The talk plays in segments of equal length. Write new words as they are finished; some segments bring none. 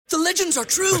The legends are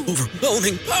true.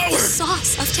 Overwhelming power!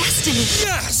 Sauce of destiny.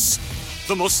 Yes!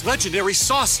 The most legendary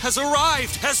sauce has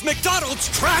arrived as McDonald's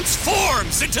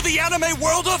transforms into the anime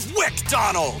world of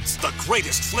WickDonald's. The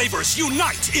greatest flavors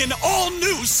unite in all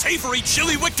new savory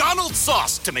chili McDonald's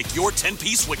sauce to make your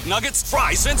 10-piece Wick Nuggets,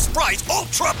 fries, and Sprite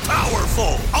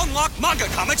ultra-powerful. Unlock manga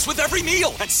comics with every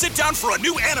meal and sit down for a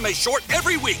new anime short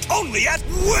every week only at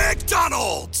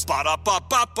WickDonald's.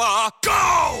 Ba-da-ba-ba-ba,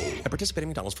 go! At participating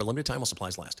McDonald's for a limited time while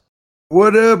supplies last.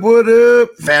 What up?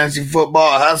 Fantasy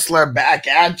Football Hustler back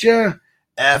at ya.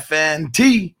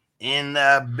 FNT in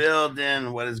the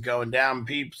building. What is going down,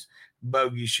 peeps?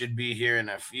 Bogey should be here in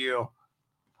a few.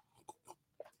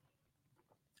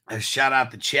 Shout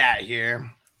out the chat here.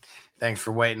 Thanks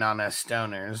for waiting on us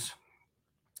stoners.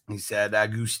 He said,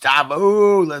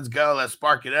 Gustavo, let's go. Let's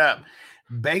spark it up.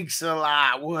 Bakes a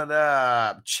lot. What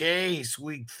up? Chase,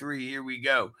 week 3. Here we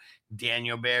go.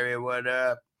 Daniel Berry, what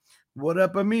up? What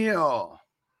up, Emil?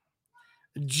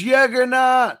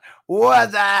 Juggernaut,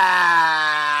 what's up?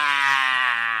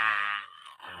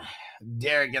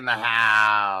 Derek in the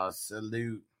house,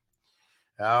 salute.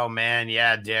 Oh, man,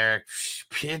 yeah, Derek.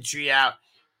 Petrie out,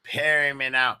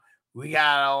 Perryman out. We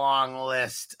got a long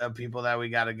list of people that we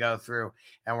got to go through,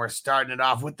 and we're starting it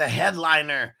off with the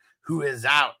headliner who is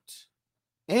out.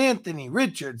 Anthony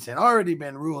Richardson, already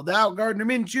been ruled out. Gardner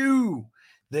Minshew.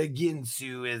 The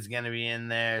Ginsu is going to be in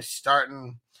there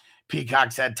starting.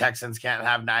 Peacock said Texans can't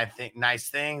have nice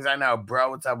things. I know,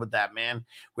 bro. What's up with that, man?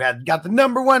 We got the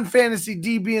number 1 fantasy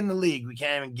DB in the league. We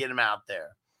can't even get him out there.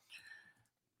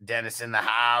 Dennis in the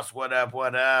house. What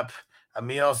up?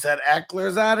 Emil said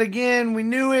Ekeler's out again. We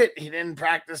knew it. He didn't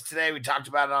practice today. We talked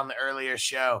about it on the earlier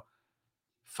show.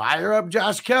 Fire up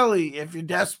Josh Kelly if you're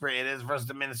desperate. It is versus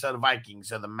the Minnesota Vikings,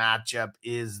 so the matchup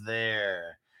is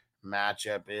there.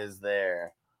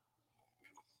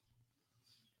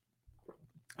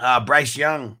 Bryce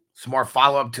Young, some more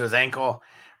follow-up to his ankle.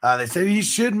 They said he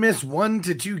should miss 1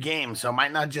 to 2 games, so it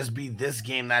might not just be this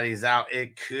game that he's out.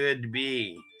 It could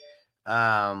be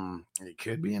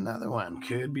another one.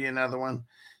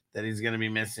 That he's going to be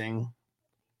missing.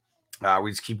 We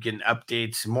just keep getting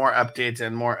more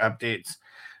updates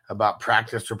about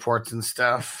practice reports and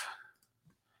stuff.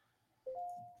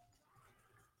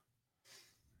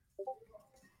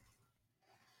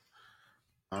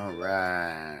 All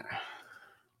right.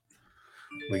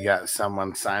 We got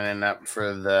someone signing up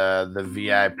for the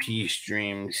VIP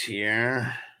streams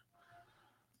here.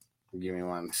 Give me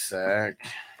 1 sec.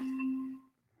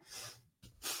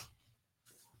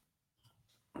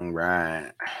 All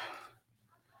right.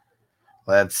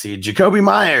 Let's see. Jacoby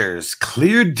Myers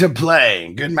cleared to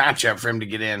play. Good matchup for him to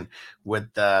get in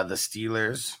with the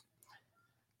Steelers.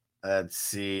 Let's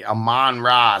see. Amon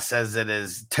Ra says that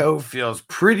his toe feels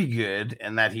pretty good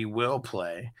and that he will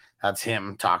play. That's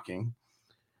him talking.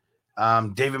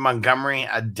 David Montgomery,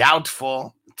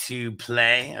 doubtful to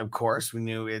play. Of course, we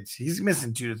knew he's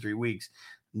missing 2 to 3 weeks.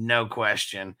 No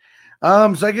question.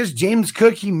 So I guess James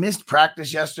Cook, he missed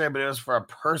practice yesterday, but it was for a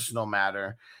personal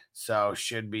matter. So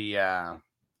should be no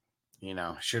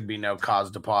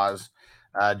cause to pause.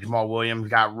 Jamal Williams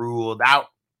got ruled out.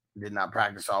 Did not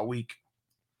practice all week.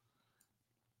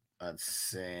 Let's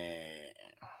see.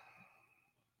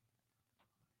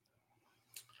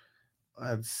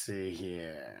 Let's see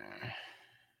here.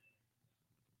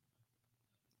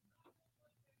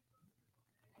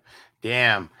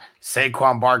 Damn.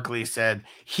 Saquon Barkley said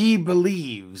he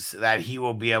believes that he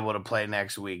will be able to play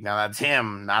next week. Now, that's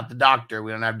him, not the doctor.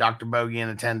 We don't have Dr. Bogey in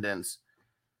attendance.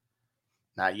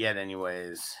 Not yet,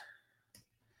 anyways.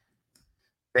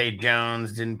 Zay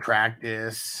Jones didn't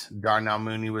practice. Darnell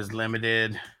Mooney was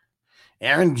limited.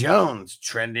 Aaron Jones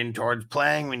trending towards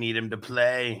playing. We need him to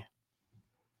play.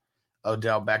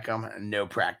 Odell Beckham, no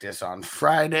practice on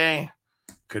Friday.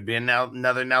 Could be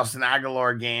another Nelson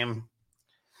Aguilar game.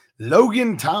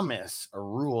 Logan Thomas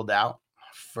ruled out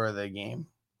for the game.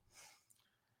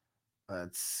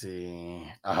 Let's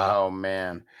see. Oh,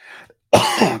 man.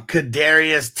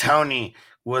 Kadarius Toney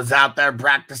was out there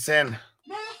practicing.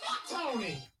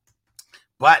 Tony.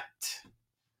 But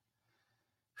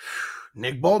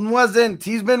Nick Bolton wasn't.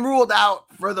 He's been ruled out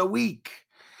for the week.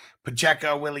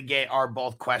 Pacheco, Willie Gay are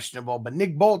both questionable, but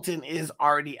Nick Bolton is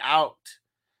already out.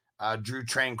 Drew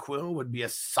Tranquill would be a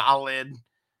solid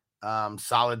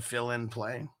fill-in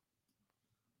play.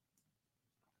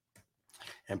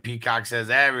 And Peacock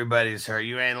says everybody's hurt.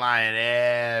 You ain't lying.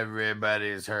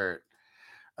 Everybody's hurt.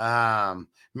 Man,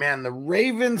 the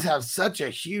Ravens have such a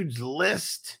huge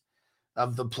list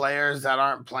of the players that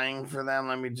aren't playing for them.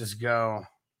 Let me just go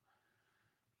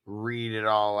read it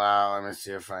all out. Let me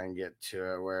see if I can get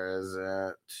to it. Where is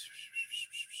it?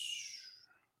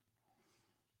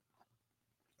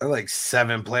 like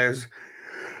 7 players.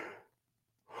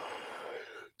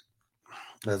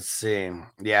 Let's see.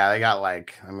 Yeah, they got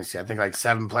like, let me see. I think like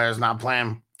 7 players not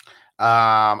playing.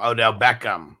 Odell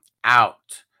Beckham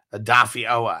out. Adafi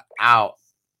Owa out.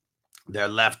 Their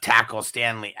left tackle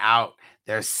Stanley out.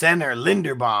 Their center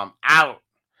Linderbaum out.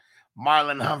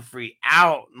 Marlon Humphrey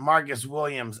out. Marcus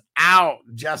Williams out.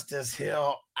 Justice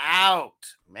Hill out.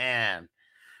 Man,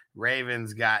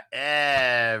 Ravens got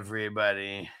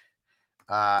everybody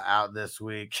out this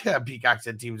week. Peacock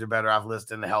said teams are better off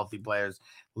listing the healthy players.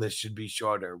 List should be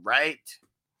shorter, right?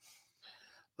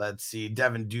 Let's see.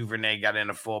 Devin Duvernay got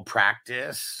into full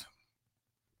practice.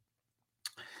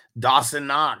 Dawson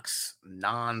Knox,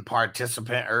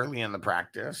 non-participant early in the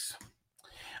practice.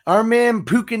 Our man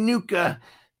Pukanuka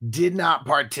did not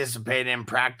participate in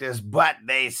practice, but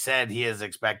they said he is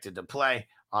expected to play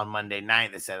on Monday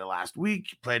night. They said it last week.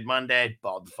 He played Monday,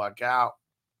 balled the fuck out.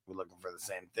 We're looking for the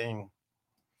same thing.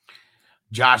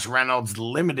 Josh Reynolds,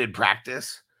 limited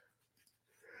practice.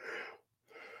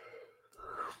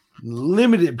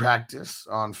 Limited practice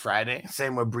on Friday.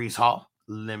 Same with Breece Hall,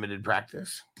 limited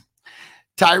practice.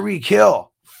 Tyreek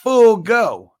Hill, full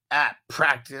go at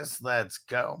practice. Let's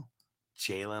go.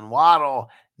 Jalen Waddle,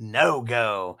 no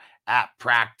go at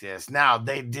practice. Now,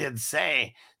 they did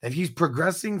say that he's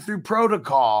progressing through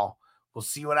protocol. We'll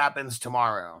see what happens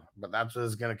tomorrow. But that's what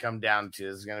it's going to come down to.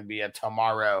 It's going to be a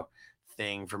tomorrow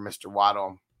thing for Mr.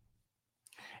 Waddle.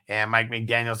 And Mike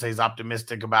McDaniel says he's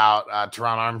optimistic about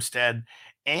Teron Armstead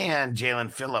and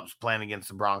Jalen Phillips playing against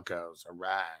the Broncos. All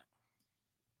right.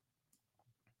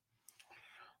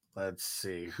 Let's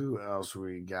see. Who else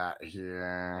we got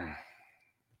here?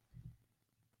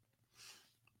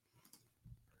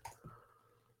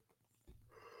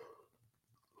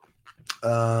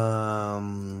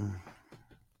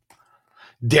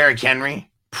 Derrick Henry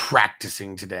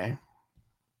practicing today.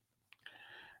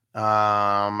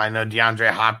 I know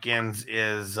DeAndre Hopkins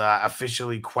is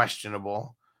officially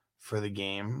questionable for the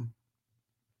game.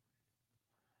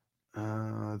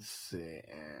 Let's see.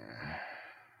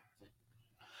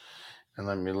 And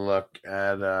let me look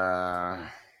at let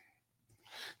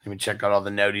me check out all the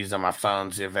noties on my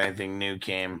phone, see if anything new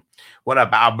came. What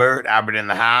up, Albert? Albert in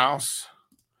the house.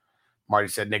 Marty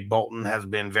said Nick Bolton has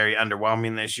been very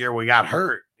underwhelming this year. We got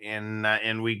hurt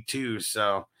in week 2,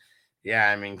 so yeah,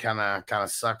 I mean, kind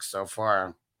of sucks so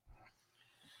far.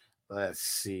 Let's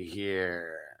see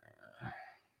here.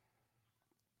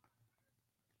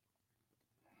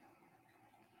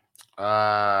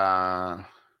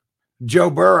 Joe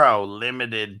Burrow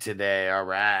limited today. All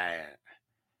right,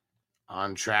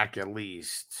 on track at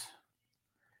least.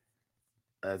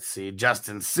 Let's see.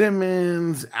 Justin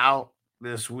Simmons out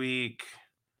this week.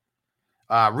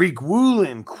 Reek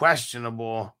Woolen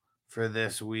questionable for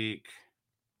this week.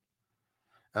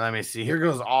 And let me see. Here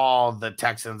goes all the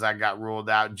Texans I got ruled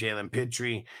out. Jalen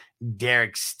Pitre,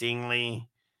 Derek Stingley,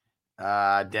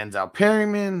 Denzel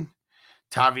Perryman,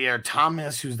 Tavier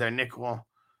Thomas, who's their nickel.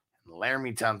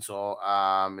 Laramie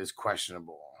Tunsil is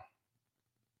questionable.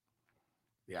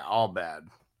 Yeah, all bad.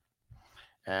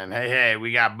 And hey,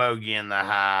 we got Bogey in the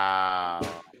house.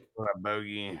 What up,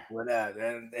 Bogey? What up?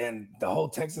 And the whole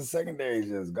Texas secondary is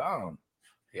just gone.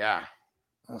 Yeah.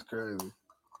 That's crazy.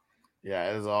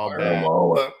 Yeah, it is all bad.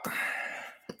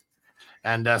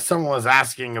 And someone was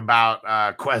asking about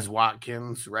Quez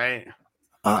Watkins, right?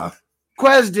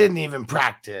 Quez didn't even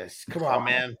practice. Come on,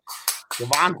 man.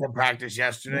 Devonta practiced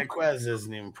yesterday. Quez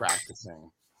isn't even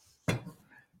practicing.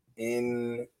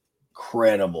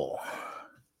 Incredible.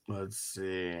 Let's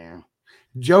see.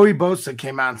 Joey Bosa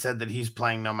came out and said that he's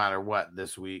playing no matter what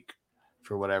this week,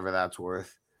 for whatever that's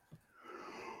worth.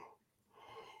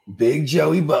 Big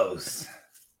Joey Bosa.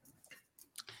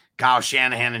 Kyle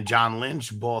Shanahan and John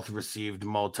Lynch both received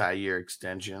multi-year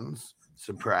extensions.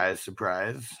 Surprise,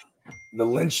 surprise. The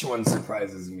Lynch one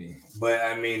surprises me, but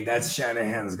I mean that's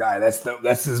Shanahan's guy. That's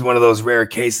one of those rare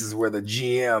cases where the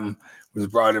GM was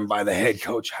brought in by the head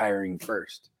coach hiring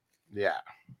first. Yeah,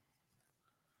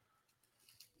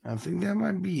 I think that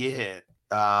might be it.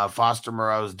 Foster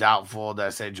Moreau's doubtful. Did I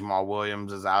say Jamal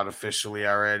Williams is out officially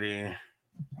already?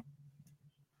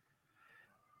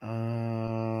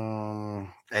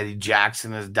 Eddie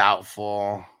Jackson is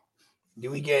doubtful. Do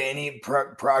we get any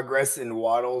progress in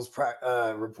Waddle's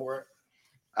report?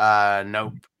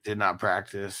 Nope, did not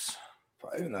practice.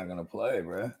 Probably not gonna play,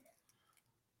 bro.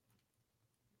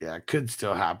 Yeah, it could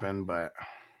still happen, but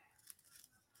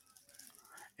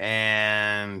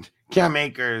and Cam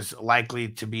Akers likely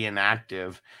to be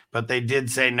inactive, but they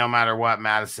did say no matter what,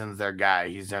 Madison's their guy.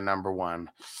 He's their number one.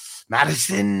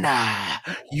 Madison,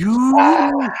 you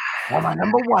are my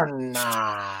number one.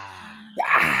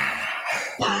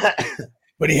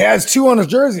 But he has 2 on his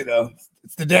jersey, though.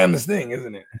 It's the damnest thing,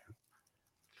 isn't it?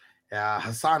 Yeah,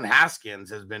 Hassan Haskins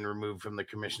has been removed from the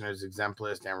commissioner's exempt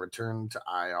list and returned to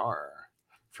IR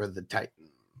for the Titans.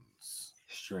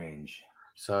 Strange.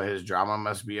 So his drama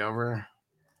must be over.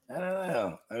 I don't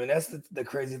know. I mean, that's the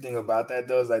crazy thing about that,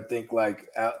 though, is I think, like,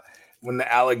 when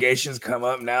the allegations come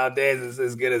up nowadays, it's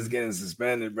as good as getting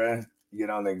suspended, bro. You get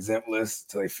on the exempt list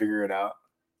until they figure it out.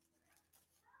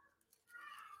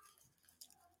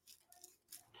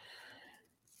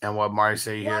 And what Marty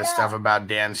said, you hear stuff about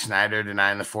Dan Snyder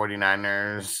denying the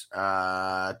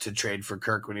 49ers to trade for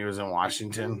Kirk when he was in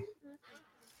Washington.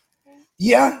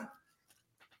 Yeah,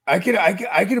 I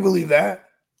could believe that.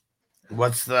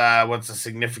 What's the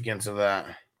significance of that?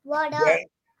 What up?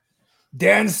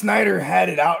 Dan Snyder had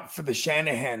it out for the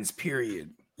Shanahans, period.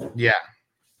 Yeah.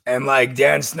 And like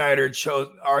Dan Snyder chose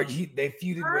they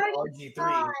feuded with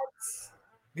RG3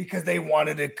 because they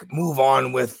wanted to move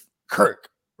on with Kirk,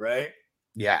 right?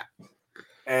 Yeah.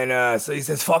 And so he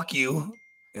says, fuck you.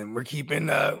 And we're keeping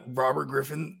Robert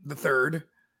Griffin III.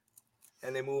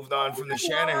 And they moved on from the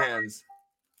Shanahans.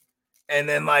 And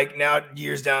then like now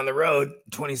years down the road,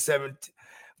 2017,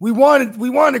 we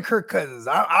wanted Kirk Cousins.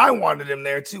 I wanted him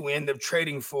there too. We ended up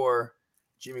trading for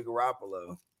Jimmy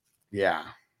Garoppolo. Yeah.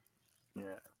 Yeah.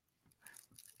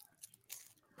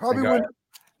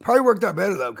 Probably worked out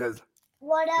better though, because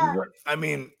what up? I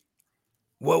mean,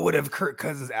 what would have Kirk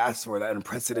Cousins asked for? That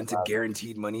unprecedented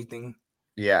guaranteed money thing?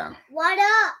 Yeah. What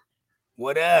up?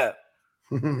 What up?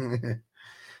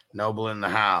 Noble in the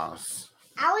house.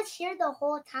 I was here the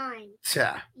whole time.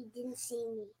 Yeah. You didn't see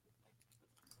me.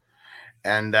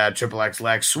 And Triple X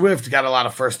Lex Swift got a lot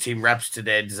of first team reps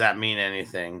today. Does that mean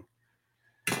anything?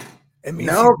 It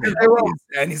means no,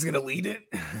 and he's gonna lead it.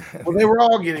 Well, they were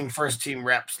all getting first team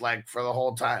reps like for the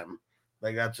whole time.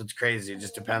 Like that's what's crazy. It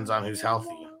just depends on who's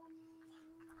healthy.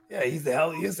 Yeah, he's the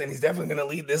healthiest, and he's definitely gonna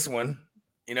lead this one.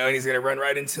 You know, and he's gonna run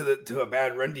right into a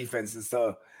bad run defense. And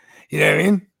so, you know what I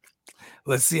mean?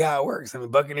 Let's see how it works. I mean,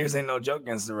 Buccaneers ain't no joke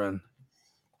against the run.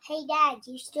 Hey, Dad,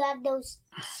 do you still have those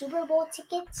Super Bowl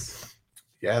tickets?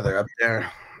 Yeah, they're up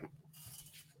there.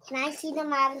 Can I see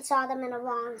them? I haven't saw them in a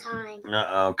long time.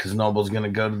 Because Noble's going to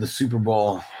go to the Super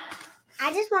Bowl.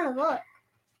 I just want to look.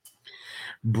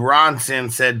 Bronson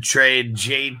said trade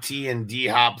JT and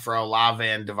D-Hop for Olave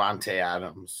and Devontae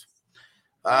Adams.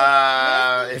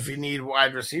 If you need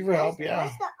wide receiver help, yeah.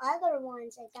 Where's the other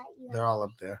ones? I got you. They're all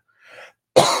up there.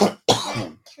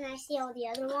 Can I see all the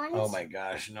other ones? Oh, my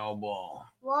gosh, Noble.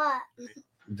 What?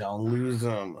 Don't lose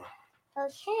them.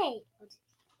 Okay.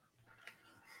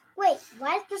 Wait,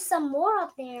 why is there some more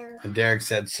up there? And Derek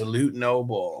said, salute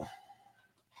Noble.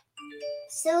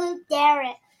 Salute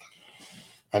Derek.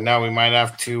 I know we might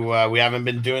have to, we haven't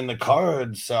been doing the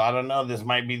cards, so I don't know. This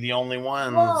might be the only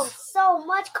ones. Whoa, so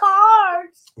much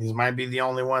cards. These might be the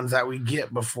only ones that we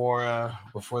get before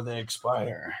they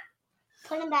expire.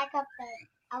 Put them back up there.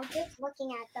 I was just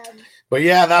looking at them. But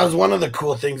yeah, that was one of the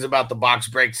cool things about the box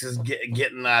breaks is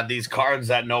getting these cards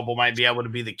that Noble might be able to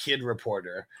be the kid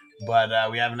reporter.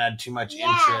 But we haven't had too much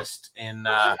interest in. If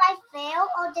I fail,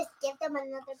 I'll just give them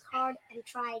another card and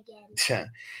try again.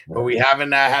 But we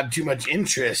haven't had too much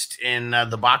interest in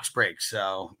the box breaks,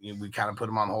 so we kind of put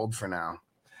them on hold for now.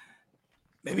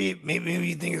 Maybe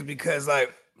you think it's because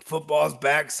like football's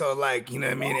back, so like you know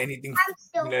what I mean. Anything,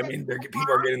 you know what I mean.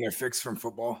 People are getting their fix from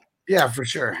football. Yeah, for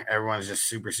sure. Everyone's just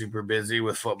super, super busy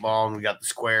with football, and we got the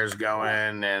squares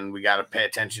going, and we got to pay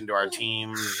attention to our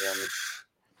teams and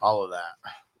all of that.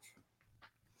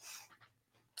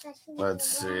 Let's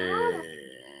see.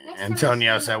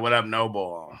 Antonio said, what up,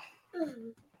 Noble?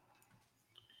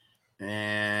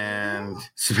 And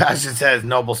Sebastian says,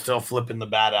 Noble still flipping the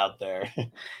bat out there.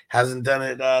 Hasn't done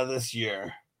it this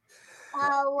year.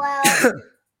 Oh, well,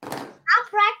 I'm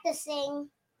practicing.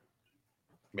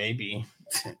 Maybe.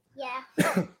 Yeah,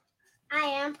 I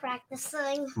am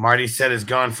practicing. Marty said it's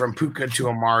gone from Puka to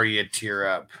Amari a tier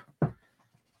up.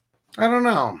 I don't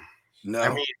know. No.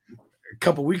 I mean, a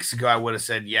couple weeks ago, I would have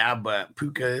said, yeah, but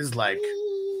Puka is like,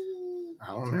 I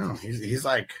don't know. He's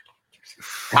like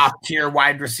top tier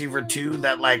wide receiver 2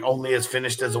 that like only has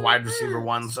finished as a wide receiver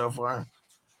 1 so far.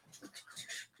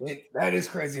 That is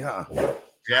crazy, huh?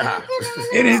 Yeah.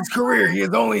 In his career, he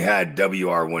has only had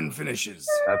WR1 finishes.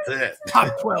 That's it.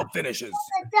 Top 12 finishes.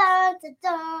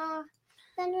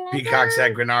 Peacock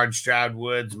said Grenard, Stroud,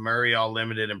 Woods, Murray all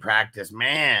limited in practice.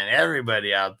 Man,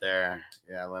 everybody out there.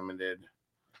 Yeah, limited.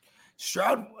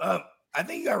 Stroud, I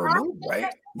think he got removed,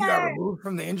 right? He got removed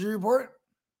from the injury report.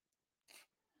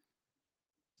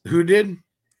 Who did?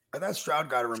 I thought Stroud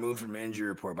got removed from the injury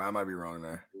report, but I might be wrong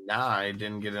there. Nah, he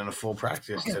didn't get in a full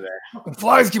practice today.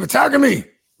 Flies keep attacking me.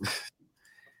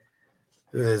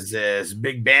 Who is this?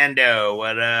 Big Bando,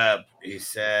 what up? He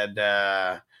said,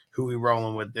 who we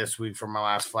rolling with this week for my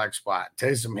last flex spot?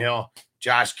 Taysom Hill,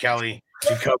 Josh Kelly,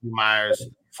 Jacoby Myers,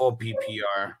 full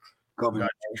PPR.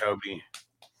 Jacoby.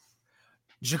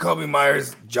 Jacoby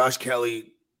Myers, Josh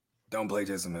Kelly, don't play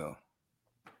Taysom Hill.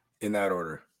 In that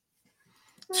order.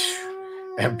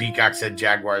 And Peacock said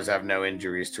Jaguars have no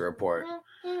injuries to report.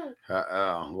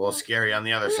 Uh-oh. A little scary on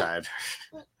the other side.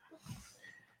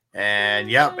 And,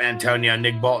 yep, Antonio,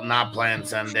 Nick Bolton not playing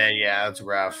Sunday. Yeah, that's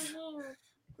rough.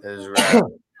 That is rough.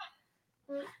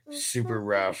 Super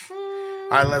rough. All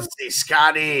right, let's see.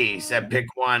 Scotty said pick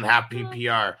one, half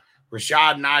PPR.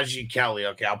 Rashad, Najee, Kelly.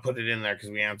 Okay, I'll put it in there because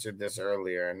we answered this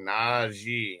earlier.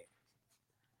 Najee.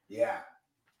 Yeah.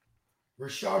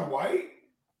 Rashad White?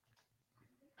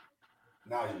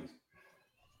 Najee.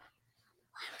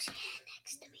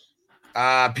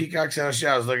 Peacock said,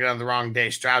 I was looking at the wrong day.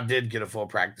 Stroud did get a full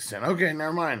practice in. Okay,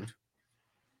 never mind.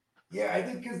 Yeah, I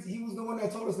think because he was the one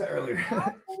that told us that earlier.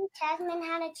 I think Tasman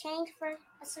had a change for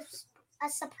a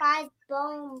surprise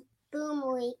boom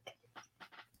week.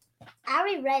 I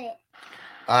already read it.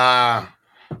 I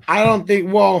don't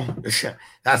think. Well,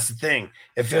 that's the thing.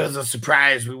 If it was a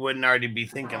surprise, we wouldn't already be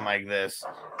thinking like this.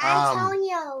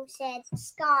 Antonio said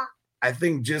Scott. I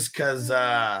think just because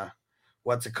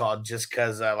what's it called? Just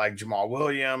because like Jamal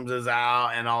Williams is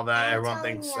out and all that, everyone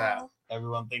thinks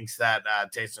that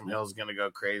Taysom Hill is gonna go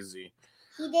crazy.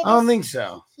 I don't think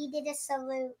so. He did a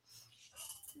salute.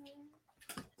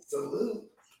 Salute.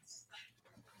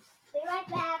 Be right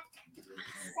back.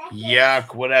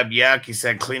 Yuck! What up, Yuck? He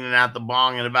said cleaning out the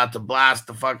bong and about to blast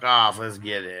the fuck off. Let's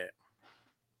get it.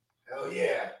 Hell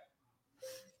yeah.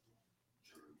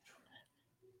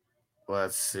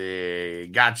 Let's see.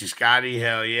 Got you, Scotty.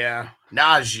 Hell yeah.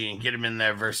 Najee, get him in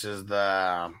there versus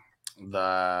the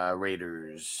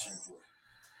Raiders.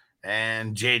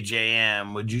 And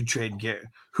JJM, would you trade Garrett?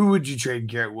 Who would you trade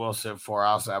Garrett Wilson for?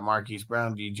 Also have Marquise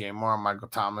Brown, DJ Moore, Michael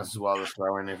Thomas as well to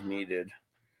throw in if needed.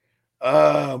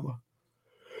 But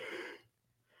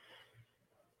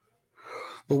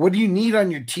what do you need on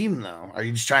your team though? Are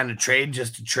you just trying to trade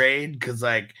just to trade? Because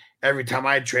like every time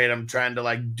I trade, I'm trying to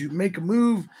like make a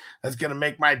move that's gonna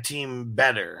make my team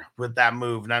better with that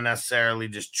move, not necessarily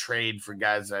just trade for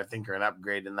guys that I think are an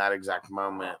upgrade in that exact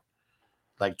moment.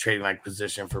 Like trading like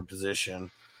position for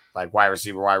position, like wide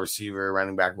receiver,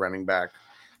 running back.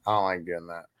 I don't like doing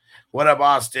that. What up,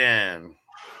 Austin?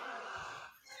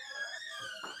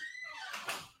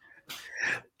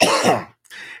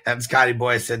 And Scotty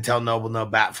Boy said, tell Noble no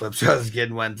bat flips. I was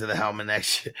getting one to the helmet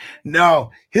next year.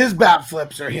 No, his bat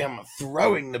flips are him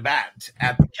throwing the bat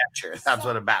at the catcher. That's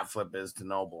what a bat flip is to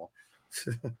Noble.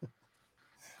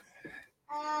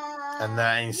 And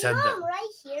then he said that. Right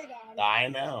here, Dad. I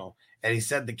know. And he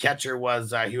said the catcher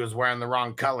was he was wearing the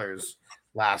wrong colors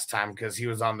last time because he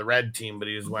was on the red team, but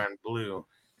he was wearing blue.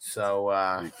 So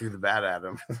he threw the bat at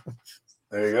him.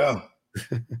 There you go.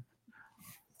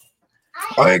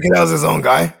 Oh, yeah, that was his own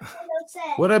guy.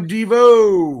 What up,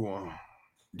 Devo?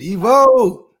 Devo.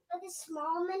 For the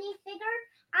small minifigure,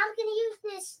 I'm gonna use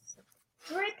this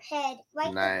drip head,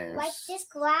 like Nice. like this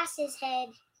glasses head,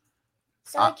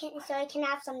 so I can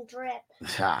have some drip.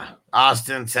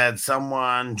 Austin said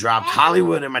someone dropped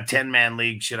Hollywood in my 10-man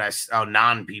league. Should I? Oh,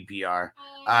 non-PPR.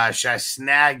 Should I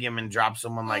snag him and drop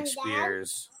someone like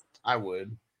Spears? I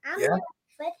would. I'm gonna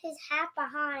flip his hat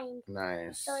behind,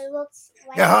 Nice. so it looks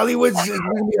like Yeah, Hollywood's just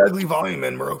gonna be ugly volume,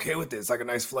 and we're okay with this. Like a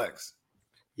nice flex.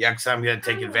 Yeah, because I'm gonna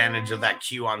take advantage of that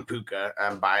Q on Puka.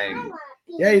 I'm buying.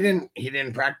 Yeah, he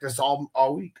didn't practice all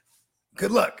week.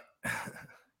 Good luck.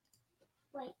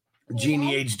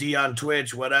 Genie HD on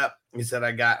Twitch. What up? He said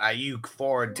I got Ayuk,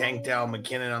 Ford, Tank Dell,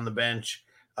 McKinnon on the bench.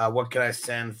 What could I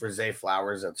send for Zay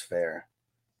Flowers? That's fair.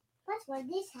 That's what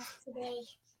this has today.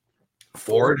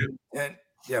 Ford. And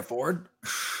yeah, Ford.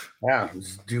 Yeah,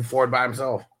 just do Ford by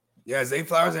himself. Yeah, Zay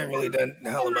Flowers ain't really done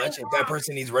hella much. If that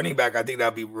person needs running back, I think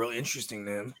that'd be real interesting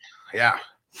to him. Yeah.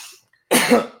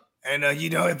 And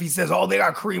if he says, "Oh, they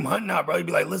got Kareem Hunt now," bro, he'd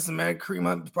be like, "Listen, man, Kareem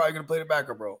Hunt's probably gonna play the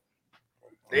backup, bro."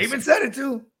 They even said it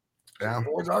too. Yeah.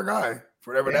 Ford's our guy,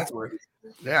 for whatever that's worth.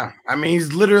 Yeah. I mean,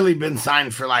 he's literally been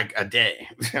signed for like a day,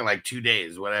 like 2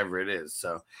 days, whatever it is.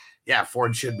 So, yeah,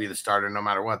 Ford should be the starter no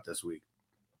matter what this week.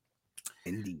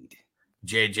 Indeed.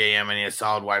 JJM, I need a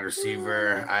solid wide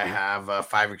receiver. I have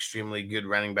 5 extremely good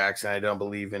running backs, and I don't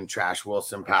believe in trash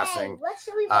Wilson passing What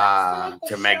should we watch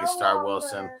to megastar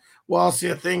Wilson. Well, see,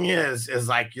 the thing is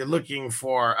like you're looking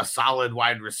for a solid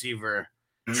wide receiver.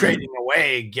 Trading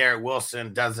away Garrett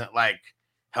Wilson doesn't like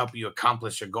help you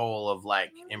accomplish a goal of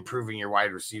like improving your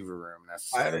wide receiver room.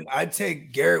 That's I'd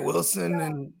take Garrett Wilson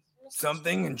and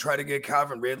something and try to get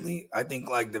Calvin Ridley, I think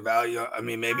like the value. I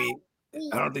mean, maybe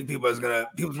I don't think people's going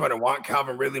to want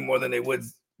Calvin Ridley more than they would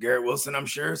Garrett Wilson, I'm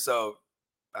sure. So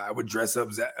I would dress up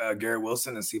Garrett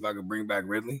Wilson and see if I could bring back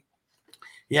Ridley.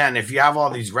 Yeah, and if you have all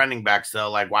these running backs, though,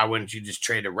 like, why wouldn't you just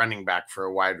trade a running back for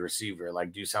a wide receiver?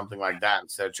 Like, do something like that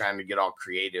instead of trying to get all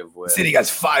creative with. City got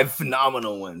 5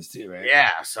 phenomenal ones, too, right?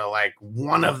 Yeah, so, like,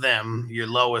 one of them, your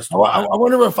lowest one. I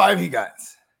wonder what 5 he got.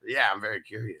 Yeah, I'm very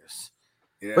curious.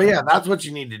 Yeah. But, yeah, that's what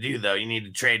you need to do, though. You need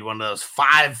to trade one of those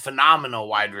 5 phenomenal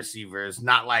wide receivers,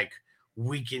 not, like,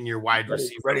 weaken your wide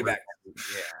receiver. Running back.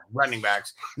 Yeah, running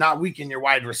backs. Not weaken your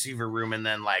wide receiver room and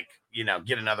then, like, you know,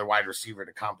 get another wide receiver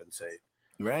to compensate.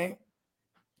 Right?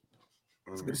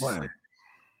 That's a good plan.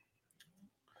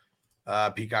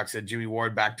 Peacock said Jimmy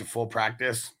Ward back to full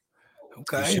practice.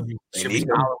 Okay. Should be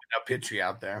following up Pitchy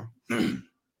out there.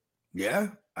 Yeah,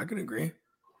 I can agree.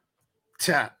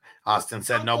 Austin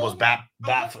said Noble's bat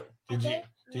flip. Did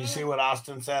you see what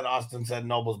Austin said? Austin said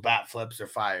Noble's bat flips are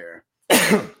fire.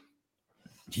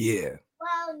 Yeah.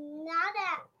 Well, not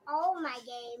at all my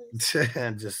games.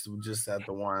 just at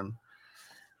the one.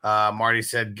 Marty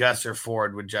said Gus or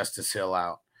Ford with Justice Hill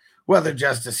out. Whether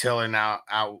Justice Hill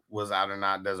was out or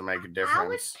not doesn't make a difference. I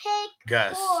would pick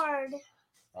Gus. Ford.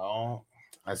 Oh,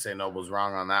 I say Noble's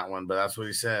wrong on that one, but that's what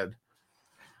he said.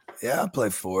 Yeah, I'll play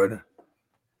Ford.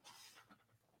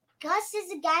 Gus is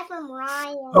the guy from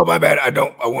Ryan. Oh, my bad.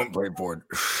 I won't play Ford.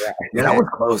 Yeah, that was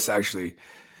close, actually.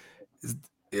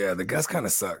 Yeah, the Gus kind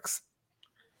of sucks.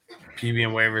 PB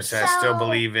and Waiver says still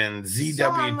believe in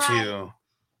ZW2.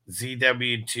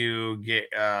 ZW2 get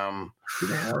who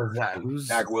the hell is that? Who's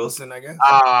Zach Wilson, I guess?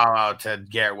 Oh, to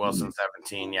Garrett Wilson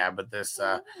 17. Yeah, but this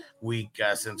week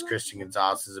since Christian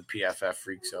Gonzalez is a PFF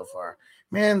freak so far.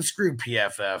 Man, screw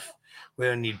PFF. We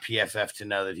don't need PFF to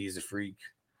know that he's a freak.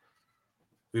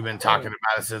 We've been talking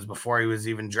about it since before he was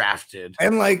even drafted.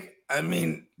 And like, I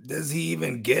mean, does he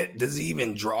even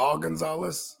draw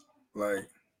Gonzalez? Like,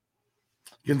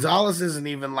 Gonzalez isn't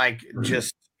even like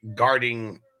just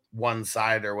guarding one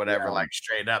side or whatever, like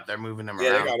straight up. They're moving him around.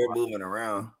 Yeah, they got it moving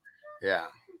around. Yeah.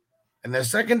 And their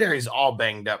secondary's all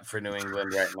banged up for New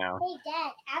England right now. Hey,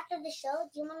 Dad, after the show,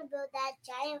 do you want to build that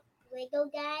giant Lego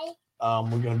guy?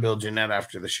 We're going to build Jeanette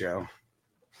after the show.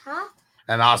 Huh?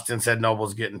 And Austin said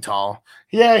Noble's getting tall.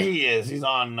 Yeah, he is. He's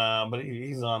on, but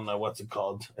he's on, what's it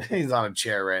called? He's on a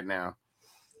chair right now.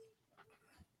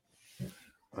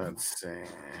 Let's see.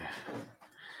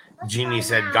 Jeannie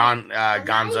said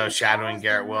Gonzo shadowing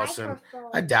Garrett Wilson.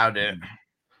 I doubt it.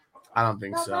 I don't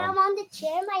think so. When I'm on the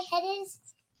chair, my head is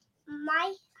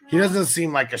He doesn't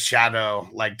seem like a shadow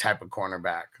like type of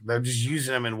cornerback. They're just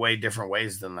using him in way different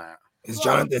ways than that. Is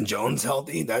Jonathan Jones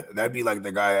healthy? That'd be like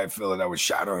the guy I feel that would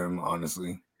shadow him,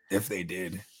 honestly, if they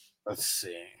did. Let's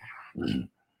see.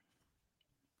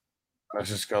 Let's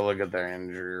just go look at their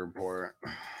injury report.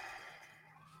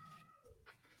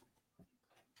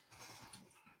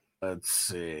 Let's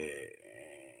see.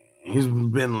 He's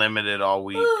been limited all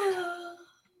week.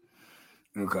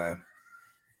 Okay.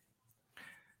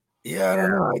 Yeah, I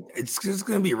don't know. It's just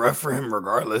gonna be rough for him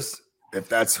regardless. If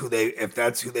that's who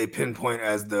they pinpoint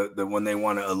as the one they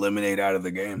want to eliminate out of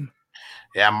the game.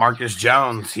 Yeah, Marcus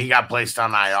Jones, he got placed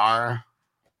on IR.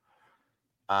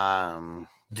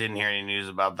 Didn't hear any news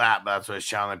about that, but that's what it's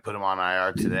showing. They put him on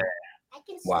IR today.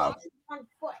 Wow.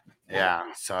 Yeah,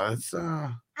 so it's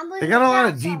they got a lot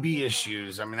of DB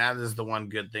issues. I mean, that is the one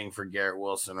good thing for Garrett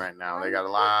Wilson right now. They got a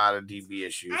lot of DB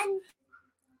issues.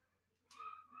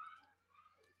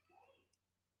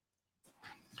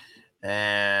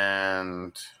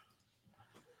 And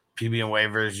PB and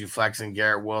waivers, you flexing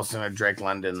Garrett Wilson or Drake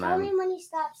London then? Tell me when you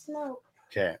stop smoke.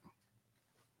 Okay.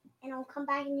 And I'll come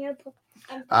back in your book.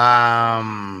 I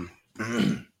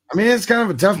mean, it's kind of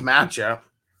a tough matchup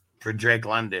for Drake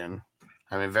London.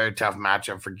 I mean, very tough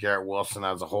matchup for Garrett Wilson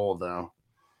as a whole, though.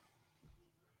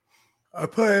 I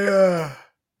play.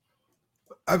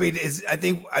 I mean, I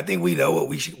think we know what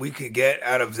we could get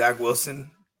out of Zach Wilson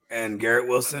and Garrett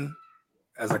Wilson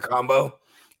as a combo.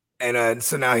 And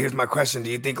so now here's my question: do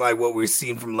you think like what we're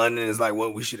seeing from London is like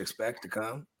what we should expect to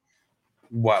come?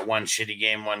 What, one shitty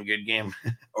game, one good game?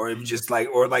 Or even just like,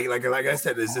 or like I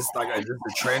said, is this a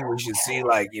trend we should see,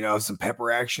 like, you know, some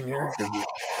pepper action here? Because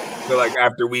I feel like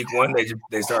after week one,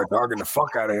 they started dogging the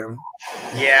fuck out of him.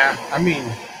 Yeah, I mean,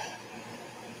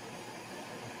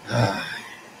 I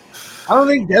don't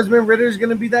think Desmond Ridder is going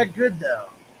to be that good, though.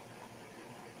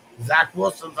 Zach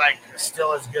Wilson's like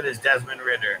still as good as Desmond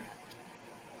Ridder.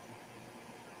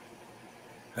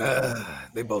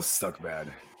 They both suck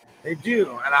bad. They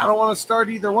do, and I don't want to start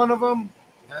either one of them.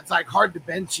 And it's like hard to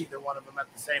bench either one of them at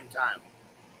the same time.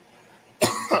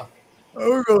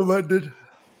 I'll go London.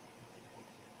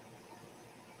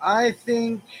 I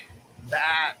think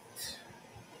that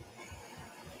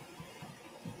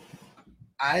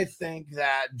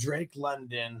Drake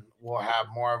London will have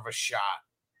more of a shot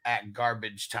at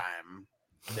garbage time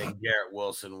than Garrett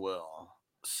Wilson will.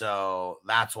 So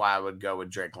that's why I would go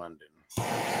with Drake London.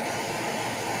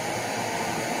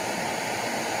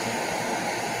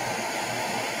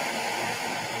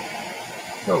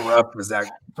 So rough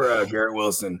for Garrett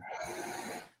Wilson.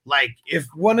 Like, if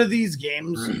one of these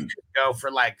games could go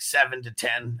for like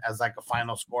 7-10 as like a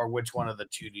final score, which one of the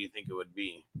two do you think it would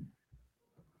be?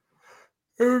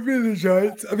 It would be the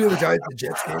Giants. I mean, the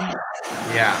Jets game.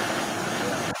 Yeah.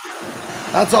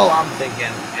 That's all I'm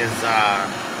thinking is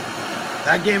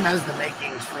that game has the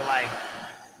makings for like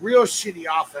real shitty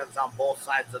offense on both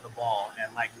sides of the ball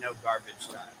and like no garbage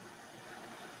time.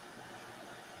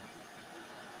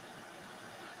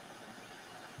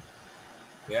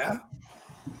 Yeah.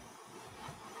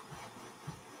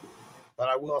 But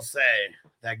I will say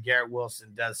that Garrett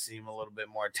Wilson does seem a little bit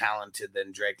more talented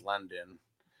than Drake London.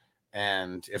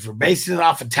 And if we're basing it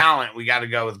off of talent, we got to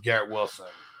go with Garrett Wilson.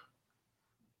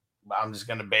 But I'm just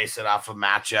going to base it off of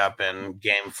matchup and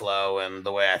game flow and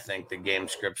the way I think the game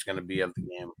script's going to be of the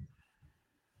game.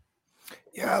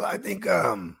 Yeah, I think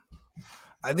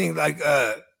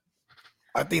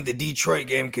the Detroit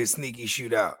game could sneaky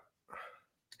shoot out.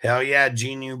 Hell yeah,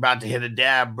 Gene, you about to hit a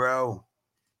dab, bro.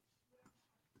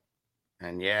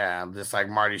 And yeah, just like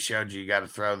Marty showed you, you got to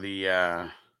throw the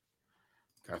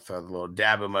little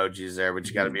dab emojis there, but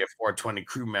you got to be a 420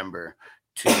 crew member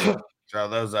to throw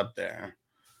those up there.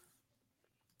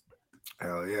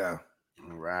 Hell yeah.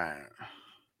 All right.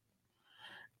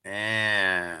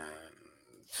 And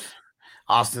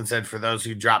Austin said, for those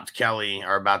who dropped Kelly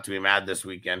are about to be mad this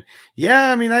weekend.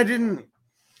 Yeah, I mean, I didn't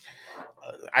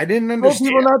understand. Most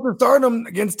people not to start him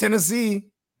against Tennessee.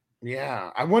 Yeah,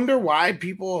 I wonder why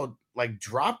people like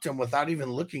dropped him without even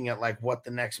looking at like what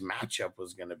the next matchup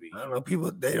was going to be. I don't know.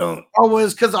 People, they don't. Oh, it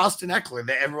was because Austin Ekeler.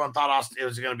 Everyone thought it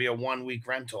was going to be a 1 week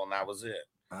rental, and that was it.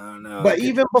 I don't know. But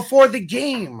even before the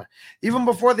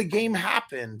game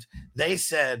happened, they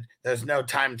said there's no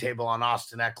timetable on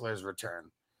Austin Ekeler's return.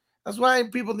 That's why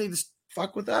people need to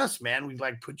fuck with us, man. We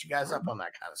like put you guys up on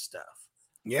that kind of stuff.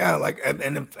 Yeah, like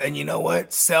and you know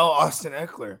what? Sell Austin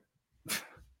Ekeler.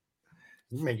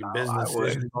 You're making business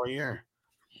decisions all year.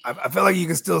 I feel like you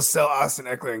can still sell Austin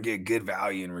Ekeler and get good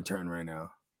value in return right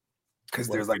now because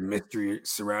there's like mystery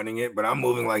surrounding it. But I'm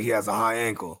moving like he has a high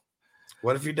ankle.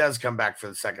 What if he does come back for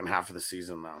the second half of the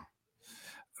season, though?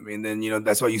 I mean, then,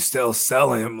 that's why you still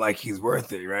sell him like he's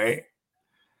worth it, right?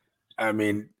 I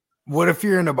mean, what if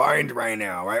you're in a bind right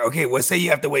now, right? Okay, let's say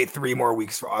you have to wait 3 more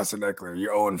weeks for Austin Ekeler.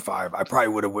 You're 0-5. I probably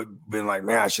would have been like,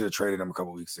 man, I should have traded him a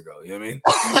couple weeks ago. You know what I mean?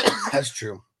 That's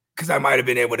true. Because I might have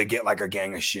been able to get like a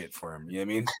gang of shit for him. You know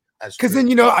what I mean? Because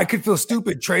then, I could feel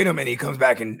stupid, trade him, and he comes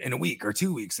back in a week or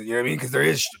 2 weeks. You know what I mean? Because there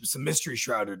is some mystery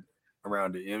shrouded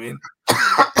around it. You know what I mean?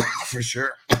 For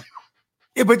sure.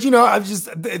 Yeah, but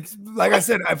it's like I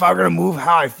said, if I'm gonna move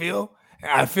how I feel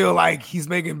like he's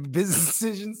making business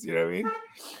decisions. You know what I mean?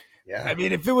 Yeah. I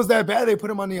mean, if it was that bad, they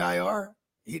put him on the IR.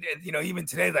 He did, even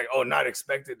today, like, oh, not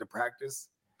expected to practice.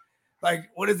 Like,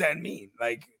 what does that mean?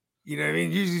 Like, you know what I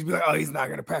mean? You just be like, oh, he's not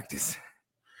gonna practice.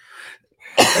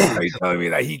 Are you telling me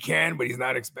that he can, but he's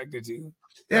not expected to?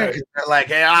 Yeah, right. Like,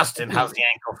 hey, Austin, how's the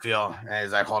ankle feel? And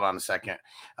he's like, hold on a second.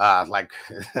 Like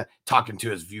talking to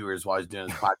his viewers while he's doing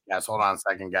his podcast. Hold on a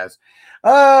second, guys.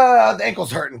 The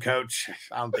ankle's hurting, coach.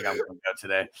 I don't think I'm going to go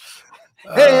today.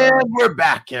 And we're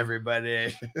back,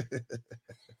 everybody.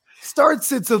 Start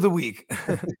sits of the week.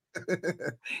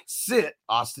 Sit,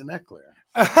 Austin Ekeler.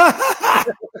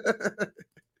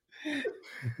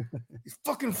 These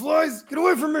fucking flies, get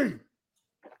away from me.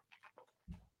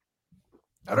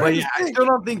 I still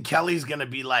don't think Kelly's going to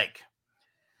be like,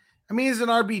 I mean, he's an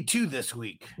RB2 this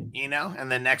week,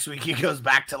 and then next week he goes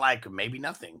back to like maybe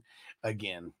nothing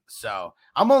again. So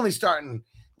I'm only starting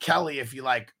Kelly if you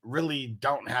like really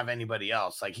don't have anybody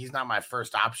else. Like, he's not my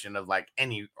first option of like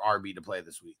any RB to play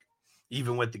this week,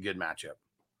 even with the good matchup.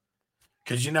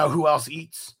 Because you know who else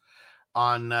eats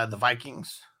on the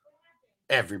Vikings?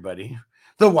 Everybody.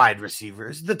 The wide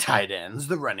receivers, the tight ends,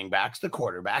 the running backs, the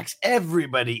quarterbacks,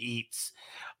 everybody eats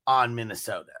on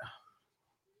Minnesota.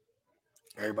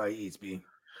 Everybody eats, B.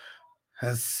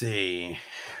 Let's see.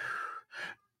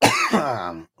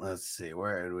 Let's see.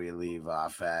 Where did we leave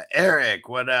off at? Eric,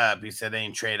 what up? He said,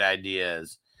 any trade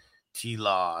ideas?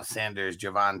 T-Law, Sanders,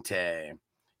 Javante,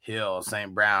 Hill,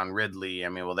 St. Brown, Ridley. I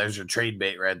mean, well, there's your trade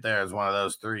bait right there. It's one of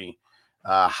those 3.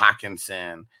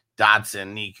 Hawkinson,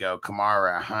 Dodson, Nico,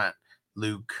 Kamara, Hunt,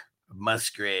 Luke,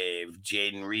 Musgrave,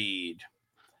 Jaden Reed.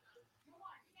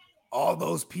 All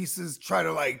those pieces, try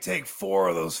to like take 4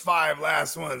 of those 5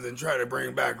 last ones and try to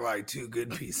bring back like 2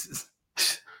 good pieces.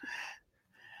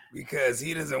 Because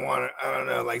he doesn't want to, I don't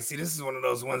know, like, see, this is one of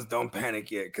those ones, don't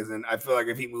panic yet. Because then I feel like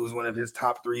if he moves one of his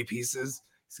top 3 pieces,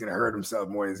 he's going to hurt himself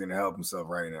more than he's going to help himself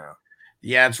right now.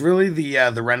 Yeah, it's really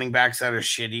the running backs that are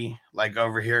shitty, like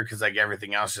over here, because like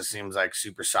everything else just seems like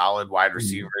super solid. Wide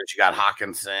receivers, you got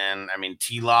Hawkinson. I mean,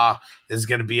 T-Law is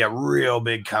going to be a real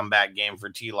big comeback game for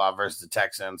T-Law versus the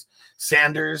Texans.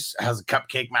 Sanders has a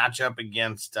cupcake matchup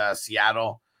against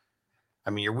Seattle.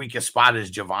 I mean, your weakest spot is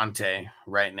Javonte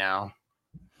right now.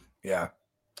 Yeah.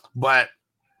 But,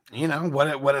 you know,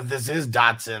 what if this is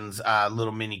Dotson's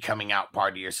little mini coming out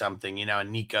party or something, you know, and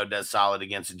Nico does solid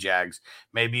against the Jags.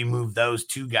 Maybe move those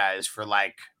 2 guys for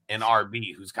like an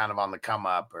RB who's kind of on the come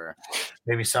up, or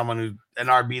maybe an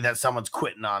RB that someone's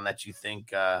quitting on that you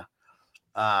think, you know,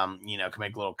 can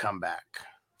make a little comeback.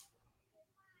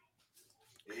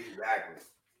 Exactly.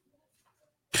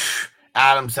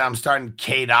 Adam said I'm starting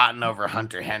Cade Otton over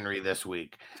Hunter Henry this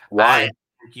week. Why?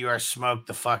 You are smoked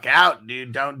the fuck out,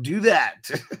 dude. Don't do that.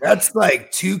 That's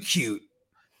like too cute.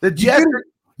 The Jets.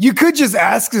 You could just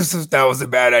ask us if that was a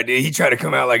bad idea. He tried to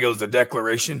come out like it was a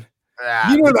declaration.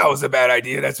 You know that was a bad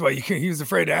idea. That's why he was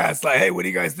afraid to ask, like, hey, what do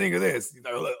you guys think of this? He's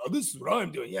like, oh, this is what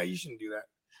I'm doing. Yeah, you shouldn't do that.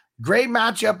 Great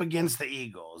matchup against the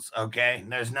Eagles, okay?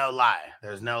 There's no lie.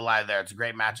 There's no lie there. It's a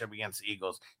great matchup against the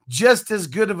Eagles. Just as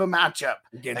good of a matchup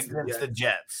against the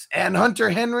Jets. And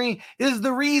Hunter Henry is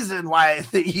the reason why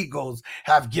the Eagles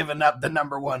have given up the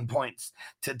number 1 points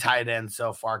to tight end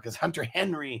so far, because Hunter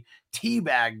Henry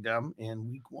teabagged them in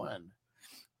week 1.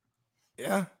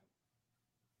 Yeah.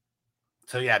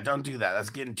 So, yeah, don't do that.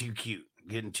 That's getting too cute.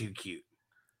 Getting too cute.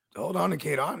 Hold on to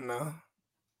Cade Otton now.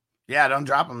 Yeah, don't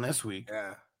drop him this week.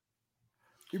 Yeah.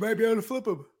 You might be able to flip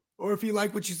him. Or if you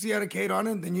like what you see out of Cade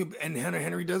Otton, then and Hunter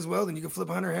Henry does well, then you can flip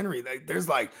Hunter Henry. Like, there's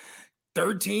like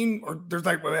 13, or there's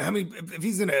like how many, if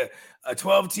he's in a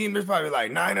 12 team, there's probably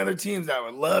like 9 other teams that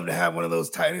would love to have one of those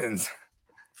tight ends.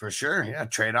 For sure. Yeah,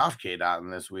 trade off Cade Otton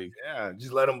this week. Yeah,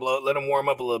 just let him warm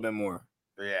up a little bit more.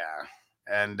 Yeah.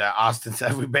 And Austin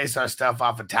said, we base our stuff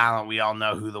off of talent. We all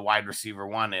know who the wide receiver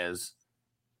 1 is.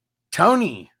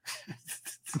 Tony.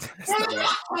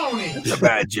 That's a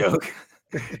bad joke.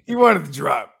 He wanted to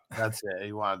drop. That's it.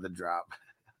 He wanted to drop.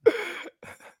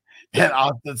 And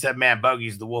Austin said, man,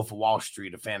 Bogey's the Wolf of Wall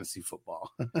Street of fantasy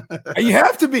football. You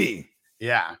have to be.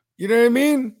 Yeah. You know what I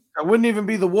mean? It wouldn't even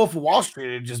be the Wolf of Wall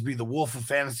Street. It'd just be the Wolf of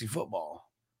fantasy football.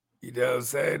 You know what I'm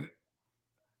saying?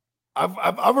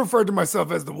 I've referred to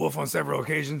myself as the wolf on several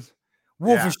occasions.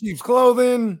 Wolf in sheep's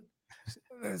clothing.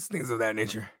 Things of that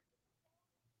nature.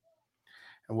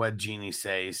 And what Jeannie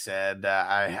say? He said,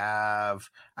 I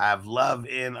have Love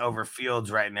in over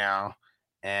Fields right now.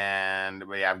 But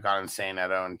yeah, I've gone insane at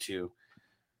 0-2.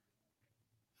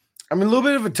 I mean, a little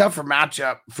bit of a tougher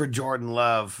matchup for Jordan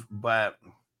Love, but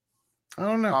I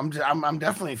don't know. I'm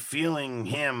definitely feeling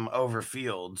him over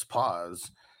Fields.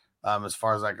 Pause. As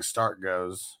far as like a start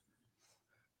goes,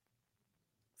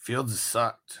 Fields has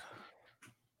sucked.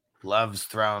 Love's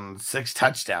thrown 6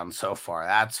 touchdowns so far.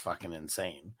 That's fucking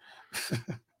insane.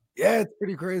 Yeah, it's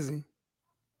pretty crazy.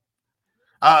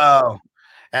 Oh,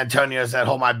 Antonio said,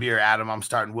 "Hold my beer, Adam. I'm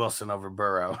starting Wilson over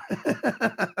Burrow."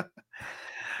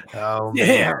 Oh yeah,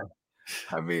 man.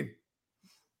 I mean,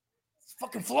 it's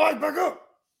fucking fly back up.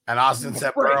 And Austin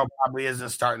said Burrow probably isn't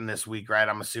starting this week, right?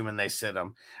 I'm assuming they sit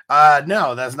him.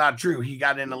 No, that's not true. He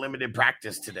got in a limited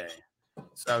practice today.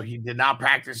 So he did not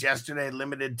practice yesterday,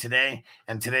 limited today,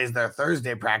 and today's their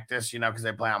Thursday practice, because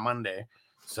they play on Monday.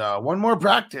 So one more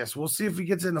practice. We'll see if he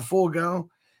gets in a full go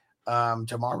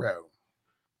tomorrow.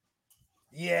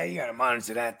 Yeah, you got to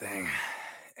monitor that thing.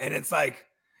 And it's like,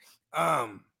 I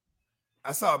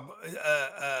saw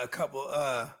a couple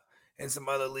in some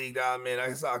other league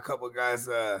I saw a couple guys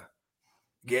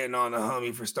getting on the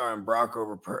homie for starting Brock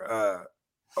over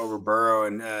Burrow,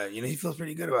 and he feels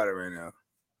pretty good about it right now.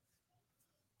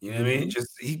 You know what I mean? Just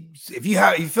if you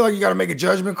feel like you got to make a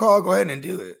judgment call, go ahead and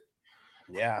do it.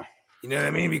 Yeah. You know what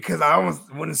I mean? Because I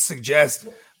almost wouldn't suggest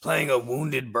playing a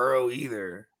wounded Burrow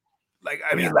either. Like,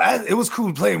 I mean, it was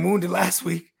cool playing wounded last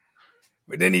week,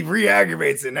 but then he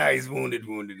re-aggravates it. Now he's wounded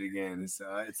again.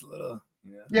 So it's a little.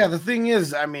 Yeah, the thing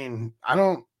is, I mean, I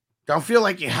don't feel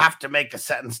like you have to make a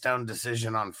set in stone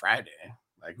decision on Friday.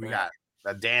 Like we got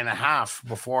a day and a half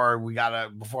before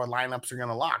lineups are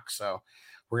gonna lock. So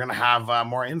we're gonna have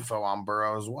more info on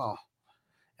Burrow as well.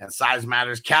 And size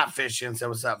matters. Catfishing. So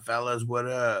what's up, fellas? What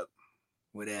up?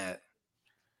 What at?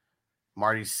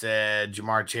 Marty said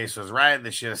Jamar Chase was right.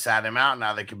 They should have sat him out.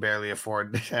 Now they can barely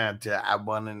afford to add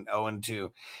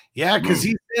 1-0-2. Yeah, because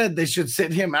he said they should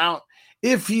sit him out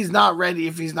if he's not ready,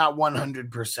 if he's not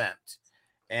 100%.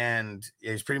 And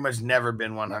he's pretty much never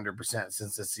been 100%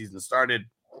 since the season started.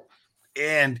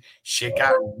 And shit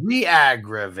got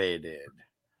re-aggravated.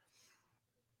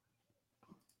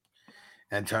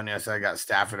 Antonio said I got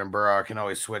Stafford and Burrow. I can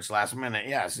always switch last minute.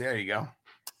 Yes, there you go.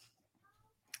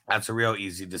 That's a real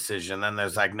easy decision. Then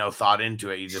there's like no thought into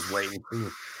it. You just wait and see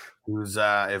who's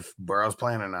if Burrow's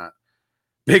playing or not.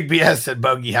 Big BS said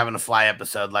Bogey having a fly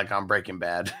episode like on Breaking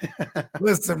Bad.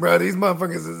 Listen, bro, these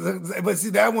motherfuckers. But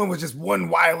see, that one was just one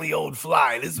wily old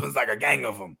fly. This one's like a gang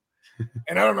of them.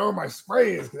 And I don't know where my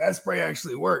spray is because that spray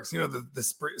actually works. You know, the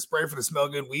spray for the smell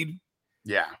good weed.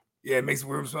 Yeah. Yeah, it makes the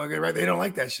room smell good, right? They don't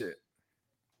like that shit.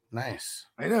 Nice.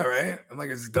 I know, right? I'm like,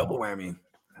 it's a double whammy.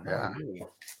 Yeah.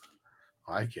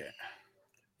 I like it.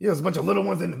 Yeah, there's a bunch of little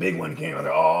ones and the big one came. I was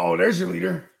like, oh, there's your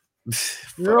leader.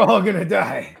 You're all gonna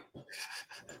die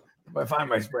if I find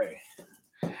my spray.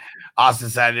 Austin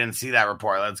said I didn't see that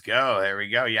report. Let's go. There we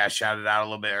go. Yeah, I shouted out a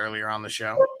little bit earlier on the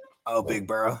show. Oh, Big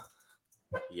Burrow.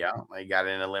 Yeah, I got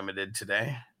in a limited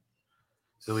today.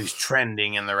 So he's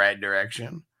trending in the right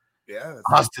direction. Yeah.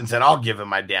 Austin said, I'll give him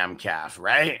my damn calf,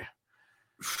 right?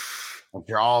 I'm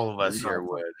sure all of us here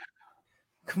would.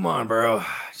 Come on, bro.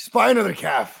 Just buy another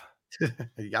calf.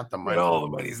 You got the money. Get all the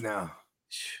monies now.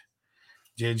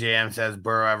 JJM says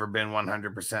Burrow ever been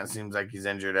 100%? Seems like he's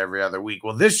injured every other week.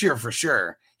 Well, this year for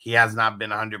sure, he has not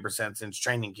been 100% since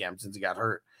training camp, since he got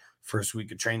hurt first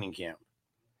week of training camp.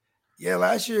 Yeah,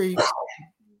 last year he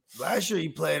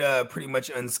played pretty much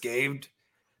unscathed.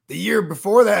 The year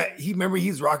before that,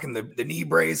 he's rocking the knee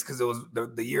brace because it was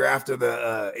the year after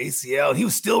the ACL. He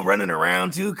was still running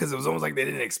around too because it was almost like they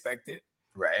didn't expect it.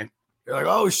 Right. They're like,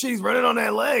 oh shit, he's running on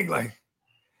that leg. Like,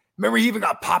 remember he even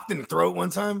got popped in the throat one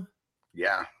time?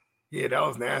 Yeah. Yeah, that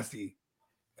was nasty.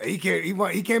 He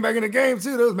came back in the game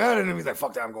too. That was mad at him. He's like,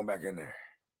 fuck that, I'm going back in there.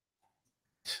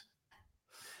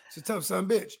 It's a tough son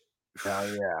bitch.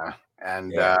 Oh yeah.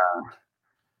 And Yeah.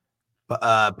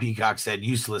 Peacock said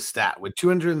useless stat. With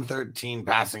 213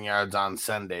 passing yards on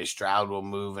Sunday, Stroud will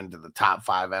move into the top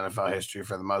 5 NFL history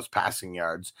for the most passing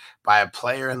yards by a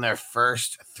player in their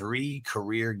first 3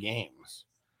 career games.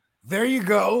 There you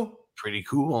go. Pretty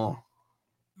cool.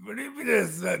 But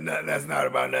that's not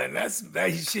about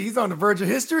nothing. He's on the verge of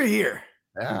history here.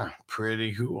 Yeah,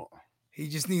 pretty cool. He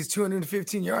just needs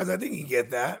 215 yards. I think he can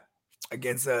get that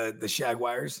against the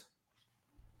Jaguars.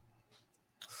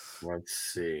 Let's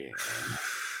see.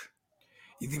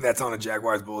 You think that's on a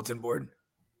Jaguars bulletin board?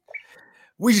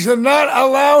 We should not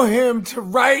allow him to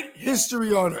write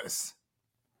history on us.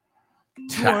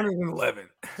 211.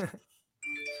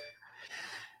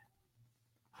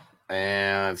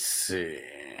 And let's see.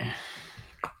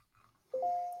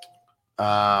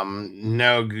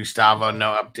 No, Gustavo,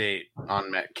 no update on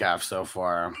Metcalf so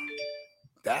far.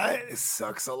 That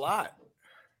sucks a lot.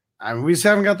 I mean, we just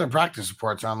haven't got the practice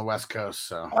reports on the West Coast,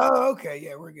 so. Oh, okay.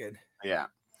 Yeah, we're good. Yeah.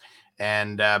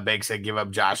 And Bake said give up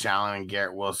Josh Allen and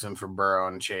Garrett Wilson for Burrow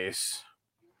and Chase.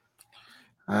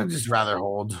 I'd just rather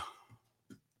hold.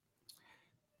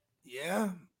 Yeah.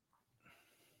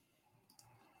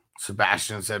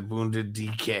 Sebastian said wounded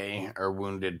DK or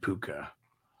wounded Puka.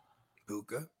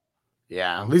 Puka.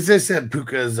 Yeah, at least they said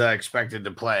Puka is expected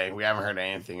to play. We haven't heard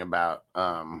anything about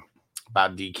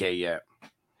DK yet.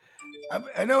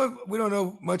 I know we don't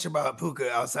know much about Puka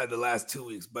outside the last 2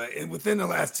 weeks, but within the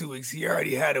last 2 weeks, he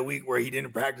already had a week where he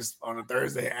didn't practice on a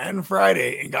Thursday and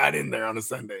Friday and got in there on a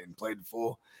Sunday and played the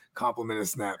full complement of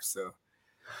snaps. So,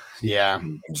 yeah,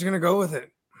 I'm just going to go with it.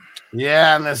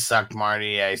 Yeah, and this sucked,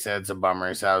 Marty. Yeah, he said it's a bummer.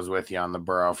 He said I was with you on the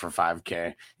Burrow for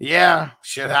 5K. Yeah,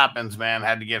 shit happens, man.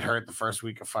 Had to get hurt the first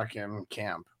week of fucking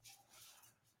camp.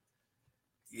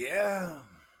 Yeah.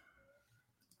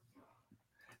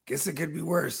 Guess it could be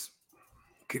worse.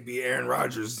 Could be Aaron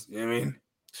Rodgers. You know what I mean?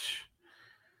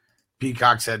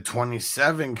 Peacock said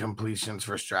 27 completions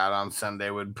for Stroud on Sunday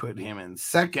would put him in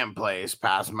second place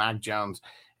past Mac Jones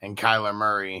and Kyler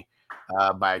Murray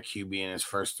by a QB in his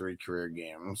first 3 career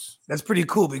games. That's pretty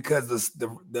cool because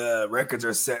the records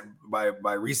are set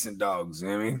by recent dogs. You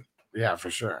know what I mean? Yeah, for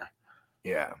sure.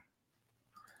 Yeah.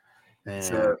 And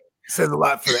So it says a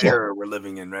lot for the era we're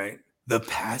living in, right? The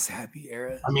pass happy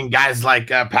era. I mean, guys like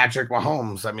Patrick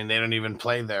Mahomes, I mean, they don't even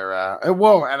play their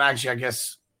and actually, I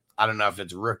guess I don't know if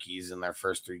it's rookies in their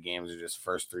first 3 games or just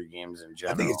first 3 games in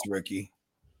general. I think it's rookie.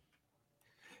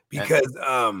 Because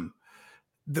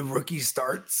the rookie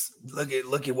starts. Look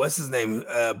at what's his name?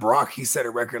 Brock. He set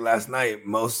a record last night.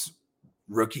 Most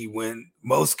rookie win,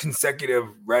 most consecutive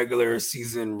regular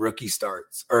season rookie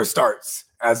starts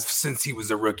as since he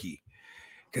was a rookie,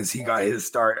 because he got his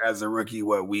start as a rookie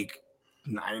week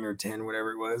 9 or 10,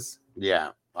 whatever it was. Yeah,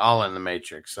 all in the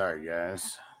Matrix. Sorry,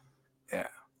 guys. Yeah.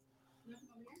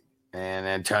 And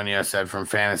Antonio said from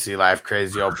Fantasy Life,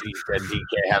 crazy old Pete said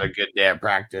DK had a good day at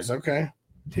practice. Okay.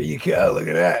 There you go. Look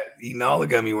at that. Eating all the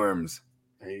gummy worms.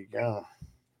 There you go.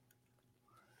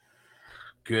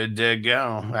 Good to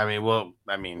go. I mean,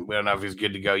 we don't know if he's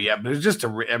good to go yet, but it's just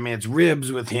it's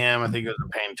ribs with him. I think it was a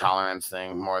pain tolerance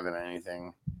thing more than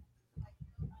anything.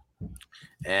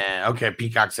 And okay,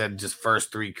 Peacock said just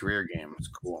first 3 career games.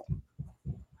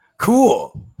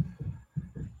 Cool.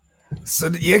 So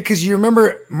yeah, because you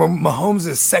remember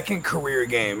Mahomes' second career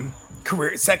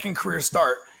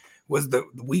start was the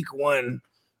week 1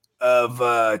 of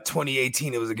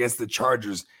 2018. It was against the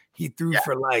Chargers. He threw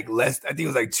for like less. I think it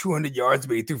was like 200 yards,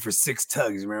 but he threw for 6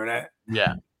 tugs. Remember that?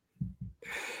 Yeah.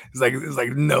 It was like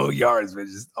no yards, but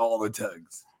just all the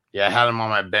tugs. Yeah, I had him on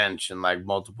my bench in like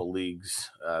multiple leagues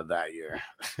that year.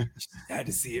 I had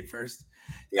to see it first.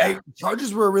 Yeah,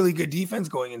 Chargers were a really good defense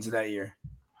going into that year.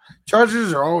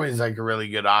 Chargers are always like a really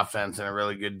good offense and a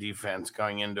really good defense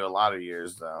going into a lot of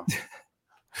years, though.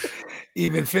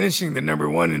 Even finishing the number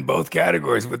 1 in both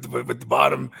categories with the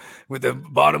bottom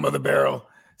of the barrel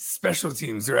special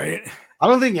teams, right? I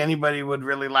don't think anybody would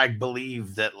really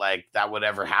believe that that would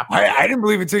ever happen. I didn't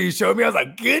believe it until you showed me. I was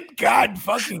like, good God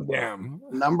fucking damn.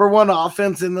 Number 1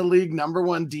 offense in the league, number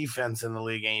 1 defense in the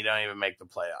league, and you don't even make the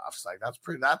playoffs.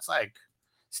 That's like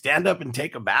stand up and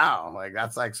take a bow.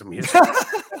 That's like some history.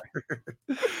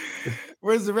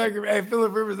 Where's the record? Hey,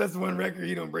 Phillip Rivers, that's the one record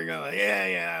you don't bring up.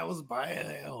 I was buying.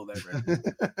 I hold that record.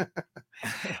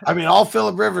 I mean, all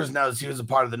Phillip Rivers knows, he was a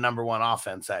part of the number 1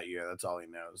 offense that year. That's all he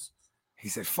knows. He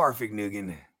said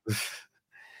Farfignugan.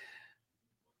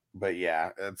 But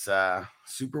yeah, it's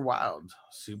super wild.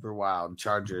 Super wild.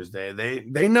 Chargers,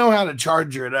 they know how to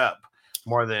charger it up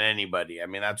more than anybody. I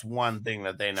mean, that's one thing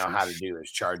that they know how to do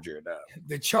is charger it up.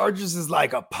 The Chargers is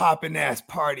like a poppin' ass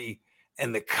party,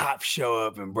 and the cops show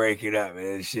up and break it up,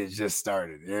 and this shit just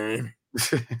started. You know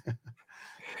what I mean?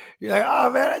 You're like, oh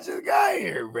man, I just got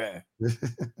here, bro.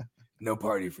 No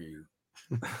party for you.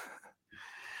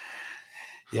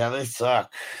 Yeah, they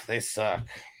suck.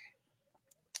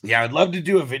 Yeah, I'd love to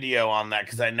do a video on that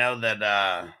because I know that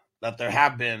there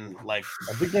have been I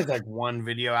think there's one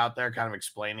video out there kind of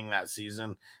explaining that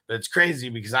season, but it's crazy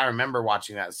because I remember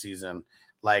watching that season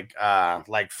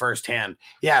firsthand.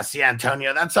 Yeah, see,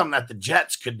 Antonio, that's something that the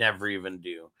Jets could never even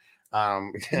do.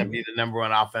 Be the number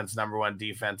 1 offense, number 1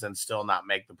 defense, and still not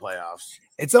make the playoffs.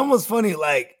 It's almost funny,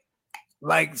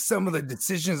 like some of the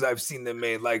decisions I've seen them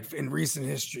made, like in recent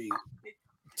history.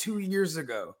 2 years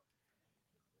ago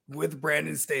with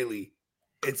Brandon Staley,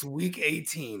 it's week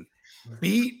 18.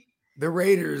 Beat the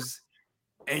Raiders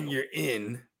and you're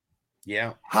in.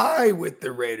 Yeah. Tie with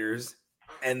the Raiders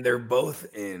and they're both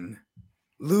in.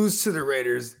 Lose to the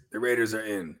Raiders are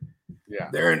in. Yeah.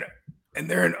 They're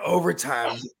in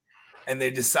overtime, and they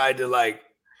decide to let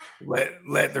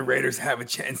the Raiders have a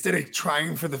chance instead of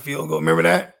trying for the field goal. Remember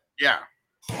that? Yeah.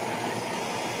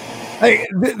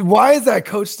 Why is that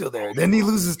coach still there? Then he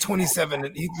loses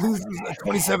 27. He loses a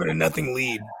 27-0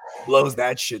 lead, blows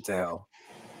that shit to hell.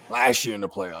 Last year in the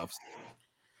playoffs.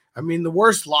 I mean, the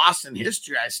worst loss in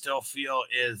history, I still feel,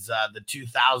 is the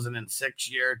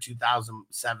 2006 year,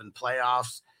 2007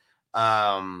 playoffs.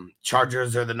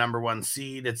 Chargers are the number 1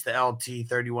 seed. It's the LT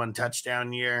 31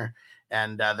 touchdown year,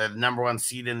 and they're the number 1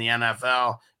 seed in the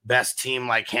NFL. Best team,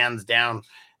 hands down.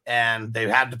 And they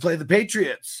had to play the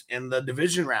Patriots in the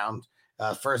division round,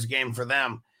 first game for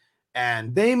them.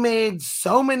 And they made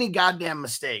so many goddamn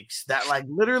mistakes that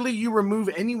literally you remove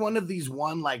any one of these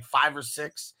 5 or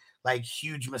 6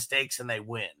 huge mistakes and they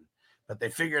win. But they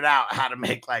figured out how to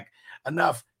make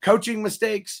enough coaching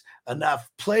mistakes, enough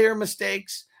player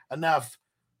mistakes, enough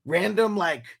random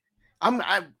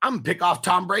I'm pick off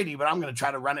Tom Brady, but I'm going to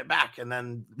try to run it back. And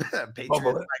then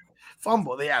Patriots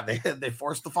fumble. Yeah, they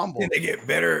forced the fumble. They get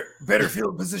better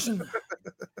field position.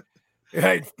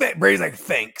 Brady's like,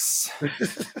 thanks.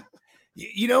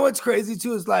 You know what's crazy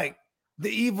too is the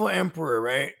evil emperor,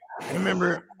 right? I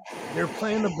remember they're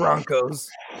playing the Broncos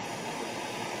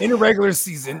in a regular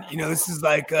season. This is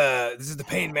the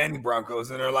Peyton Manning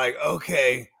Broncos, and they're like,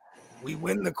 okay, we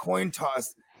win the coin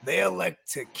toss. They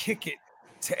elect to kick it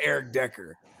to Eric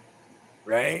Decker,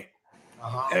 right?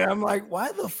 And I'm like,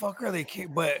 why the fuck are they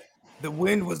kicking? But the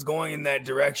wind was going in that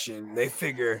direction. They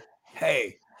figure,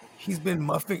 hey, he's been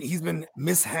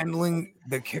mishandling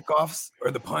the kickoffs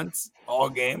or the punts all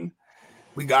game.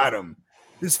 We got him.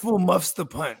 This fool muffs the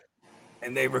punt.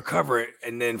 and they recover it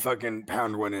and then fucking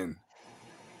pound one in.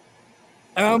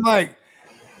 And I'm like,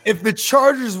 if the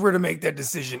Chargers were to make that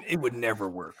decision, it would never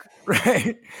work,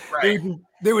 right? Right.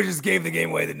 They would just gave the game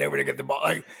away. They never to get the ball.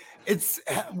 Like it's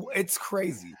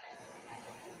crazy.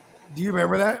 Do you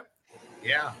remember that?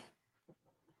 Yeah.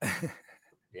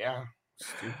 Yeah.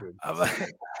 Stupid. I'm like,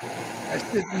 that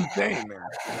shit's insane, man.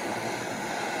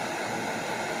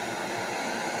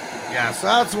 Yeah, so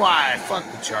that's why I fuck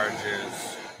the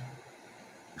Chargers.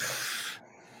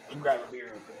 Grab a beer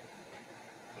real quick.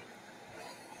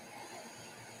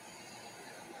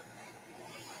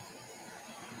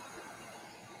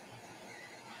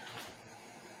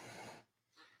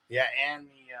 Yeah, and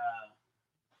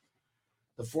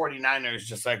the 49ers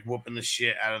just like whooping the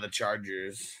shit out of the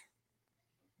Chargers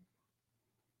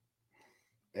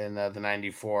in the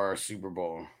 94 Super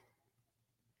Bowl.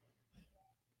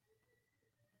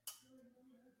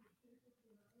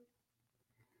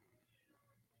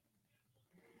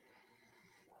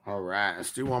 All right,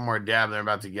 let's do one more dab. They're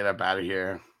about to get up out of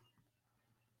here.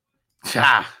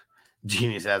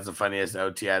 Genius, that's the funniest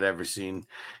OT I'd ever seen.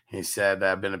 He said,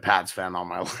 I've been a Pats fan all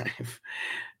my life.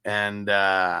 And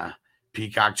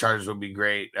Peacock Chargers would be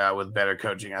great with better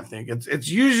coaching, I think. It's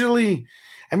usually,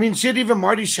 I mean, shit, even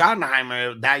Marty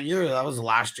Schottenheimer that year, that was the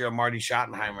last year of Marty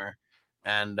Schottenheimer.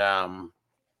 And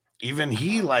even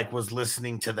he, like, was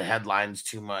listening to the headlines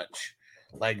too much,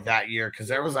 like, that year, because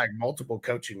there was, like, multiple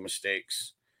coaching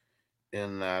mistakes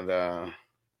in that.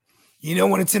 You know,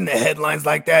 when it's in the headlines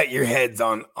like that, your head's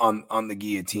on the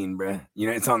guillotine, bruh. You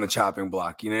know, it's on the chopping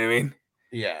block. You know what I mean?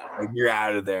 Yeah. Like you're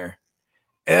out of there.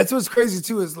 And that's what's crazy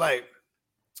too, is like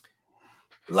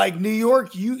New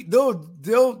York,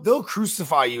 they'll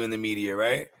crucify you in the media,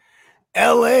 right?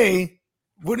 LA,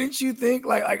 wouldn't you think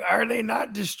like are they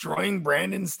not destroying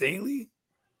Brandon Staley?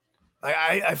 Like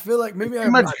I feel like maybe too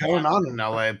much going on in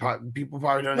LA. People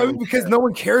probably don't even because no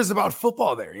one cares about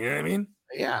football there. You know what I mean?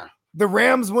 Yeah. The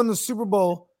Rams won the Super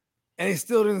Bowl and they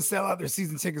still didn't sell out their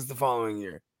season tickets the following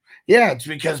year. Yeah, it's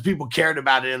because people cared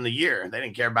about it in the year. They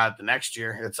didn't care about it the next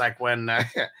year. It's like when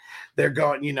they're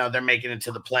going, you know, they're making it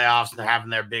to the playoffs and they're having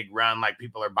their big run. Like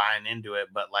people are buying into it.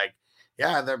 But like,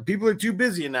 yeah, people are too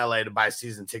busy in LA to buy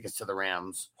season tickets to the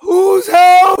Rams. Whose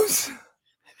house?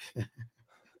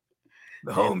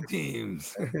 The home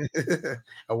teams.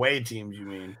 Away teams, you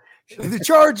mean? The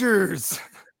Chargers.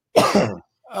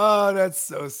 Oh, that's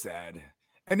so sad.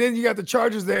 And then you got the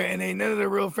Chargers there, and ain't none of the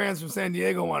real fans from San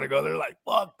Diego want to go. They're like,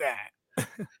 fuck that.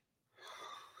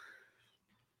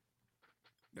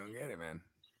 Don't get it, man.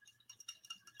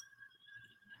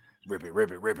 Rip it,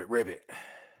 rip it, rip it, rip it.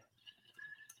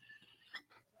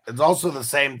 It's also the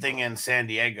same thing in San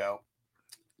Diego.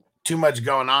 Too much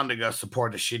going on to go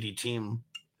support a shitty team.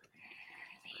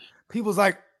 People's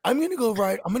like, I'm going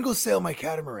to go sail my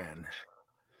catamaran.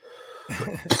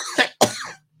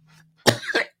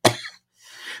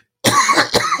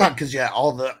 Because, yeah,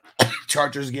 all the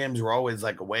Chargers games were always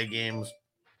like away games.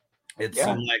 It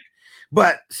seemed like,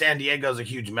 but San Diego's a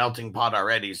huge melting pot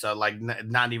already. So, like,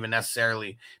 not even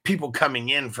necessarily people coming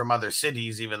in from other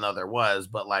cities, even though there was,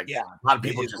 but like a lot of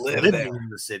people just living in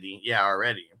the city. Yeah,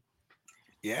 already.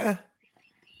 Yeah.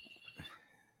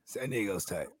 San Diego's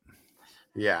tight.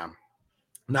 Yeah.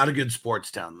 Not a good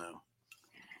sports town, though.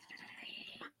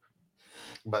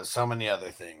 But so many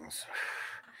other things.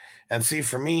 And see,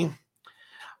 for me,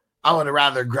 I would have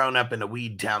rather grown up in a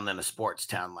weed town than a sports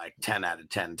town like 10 out of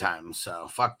 10 times. So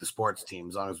fuck the sports team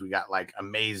as long as we got like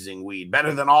amazing weed.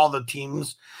 Better than all the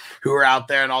teams who are out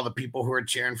there and all the people who are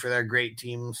cheering for their great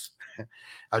teams.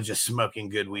 I was just smoking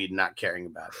good weed and not caring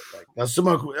about it. Like, let's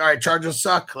smoke. All right, Chargers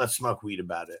suck. Let's smoke weed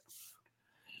about it.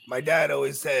 My dad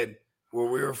always said where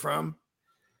we were from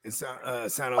in San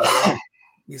Jose,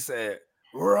 he said,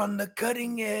 we're on the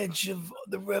cutting edge of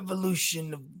the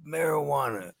revolution of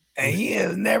marijuana. And he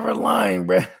is never lying,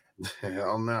 bro.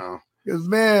 Hell no. Because,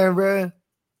 man, bro,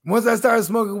 once I started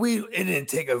smoking weed, it didn't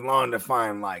take as long to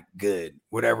find, like, good,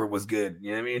 whatever was good.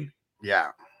 You know what I mean?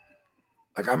 Yeah.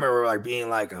 Like, I remember, like, being,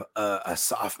 like, a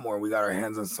sophomore. We got our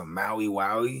hands on some Maui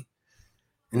Wowie.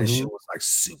 And the shit was, like,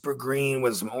 super green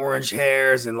with some orange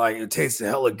hairs. And, like, it tasted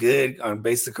hella good on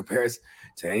basic comparison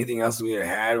to anything else we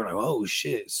had. We're like, oh,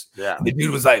 shit. Yeah. The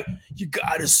dude was like, you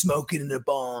got to smoke it in a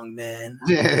bong, man.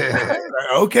 Like,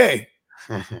 okay.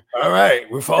 All right.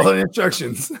 We're following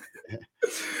instructions.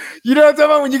 You know what I'm talking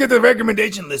about? When you get the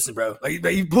recommendation, listen, bro. Like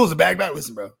he pulls a bag back.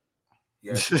 Listen, bro.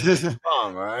 Yeah.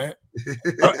 Bong, all right?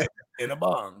 In a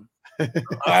bong. All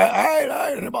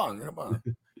right. In a bong.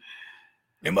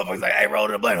 And motherfucker's like, hey, roll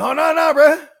to the blend. Oh, no,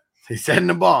 bro. He said in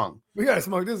the bong. We got to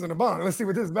smoke this in a bong. Let's see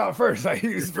what this is about first. Like,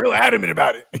 he was real adamant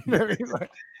about it. You know what I mean?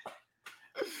 Like,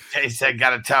 Jay said,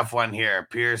 got a tough one here.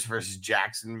 Pierce versus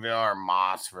Jacksonville or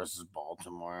Moss versus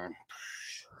Baltimore?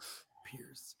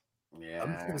 Pierce. Yeah.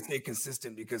 I'm just going to stay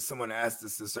consistent because someone asked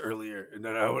us this earlier. And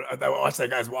then I watched that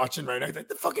guy's watching right now. He's like,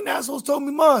 the fucking assholes told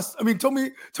me Moss. I mean, told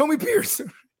me Pierce.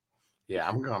 Yeah,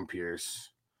 I'm going Pierce.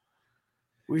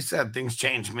 We said things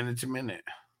change minute to minute.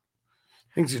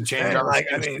 Things can change.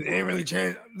 It ain't really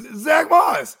changed. Zach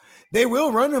Moss. They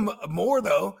will run him more,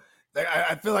 though. Like,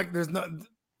 I feel like there's not,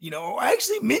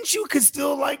 actually, Minshew could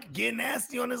still, get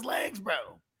nasty on his legs,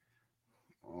 bro.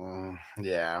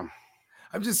 Yeah.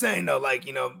 I'm just saying, though,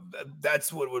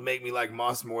 that's what would make me like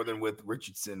Moss more than with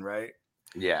Richardson, right?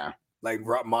 Yeah. Like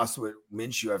Moss with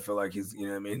Minshew, I feel like he's, you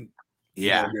know what I mean? He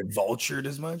Yeah. don't get vultured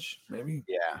as much, maybe.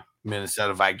 Yeah.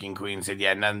 Minnesota Viking Queen said,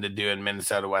 yeah, nothing to do in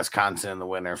Minnesota, Wisconsin in the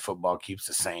winter. Football keeps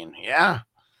us sane. Yeah.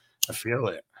 I feel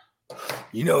it.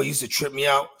 It used to trip me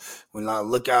out when I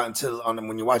look out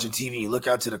when you're watching TV, you look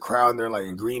out to the crowd, and they're like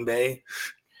in Green Bay,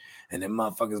 and then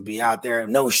motherfuckers be out there,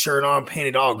 no shirt on,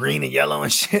 painted all green and yellow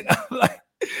and shit. I'm like,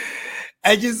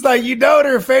 I just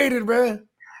they're faded, bro.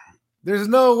 There's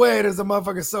no way there's a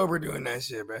motherfucker sober doing that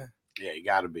shit, bro. Yeah, you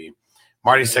got to be.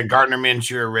 Marty said Gardner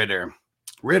Minshew or Ritter.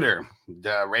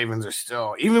 The Ravens are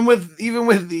still, even with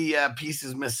the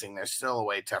pieces missing, they're still a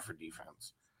way tougher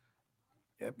defense.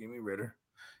 Yep, give me Ritter.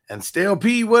 And Stale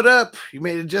P, what up? You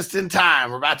made it just in time.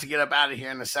 We're about to get up out of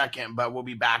here in a second, but we'll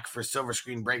be back for Silver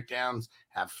Screen Breakdowns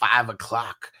at 5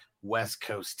 o'clock West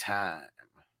Coast time.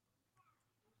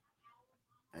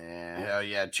 And hell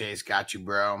yeah, Chase, got you,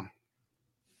 bro.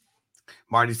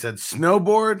 Marty said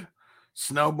snowboard,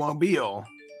 snowmobile,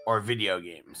 or video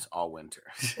games all winter.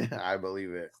 I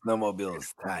believe it. Snowmobile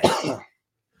is tight.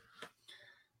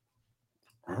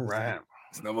 All right.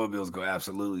 Snowmobiles go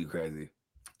absolutely crazy.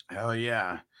 Hell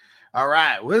yeah. All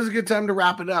right. Well, this is a good time to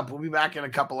wrap it up. We'll be back in a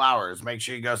couple hours. Make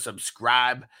sure you go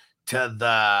subscribe to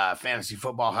the Fantasy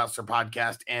Football Hustler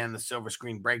podcast and the Silver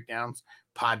Screen Breakdowns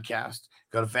podcast.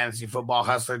 Go to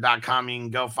fantasyfootballhustler.com. You can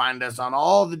go find us on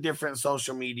all the different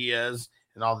social medias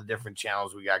and all the different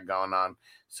channels we got going on.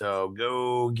 So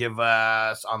go give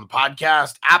us on the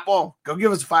podcast, Apple, go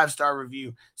give us a 5-star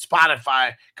review.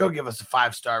 Spotify, go give us a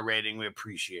 5-star rating. We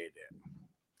appreciate it.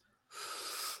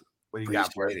 What do you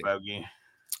got for us, Bogey?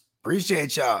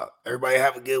 Appreciate y'all. Everybody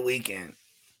have a good weekend.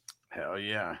 Hell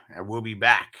yeah. And we'll be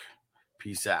back.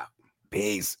 Peace out.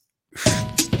 Peace.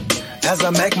 As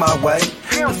I make my way,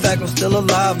 the fact I'm still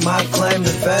alive, my claim to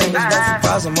fame. It's no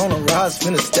surprise I'm on a rise,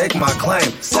 finna stake my claim.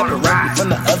 Separate me from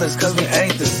the others, cause we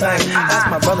ain't the same. Ask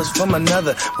my brothers from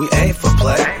another, we ain't for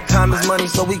play. Time is money,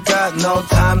 so we got no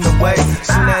time to waste.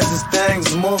 Soon as this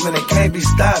thing's moving, it can't be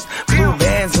stopped. Blue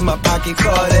bands in my pocket,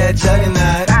 call that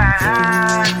juggernaut.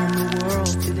 In the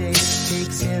world today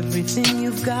takes everything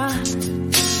you've got.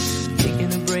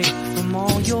 Taking a break from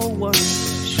all your work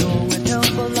sure would help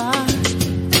a lot.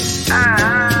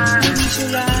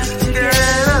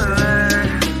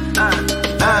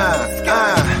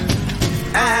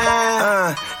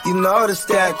 You know the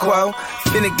stat quo.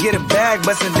 Finna get a bag,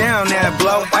 bustin' down that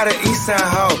blow. Out of East Side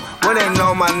Ho, where they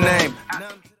know my name.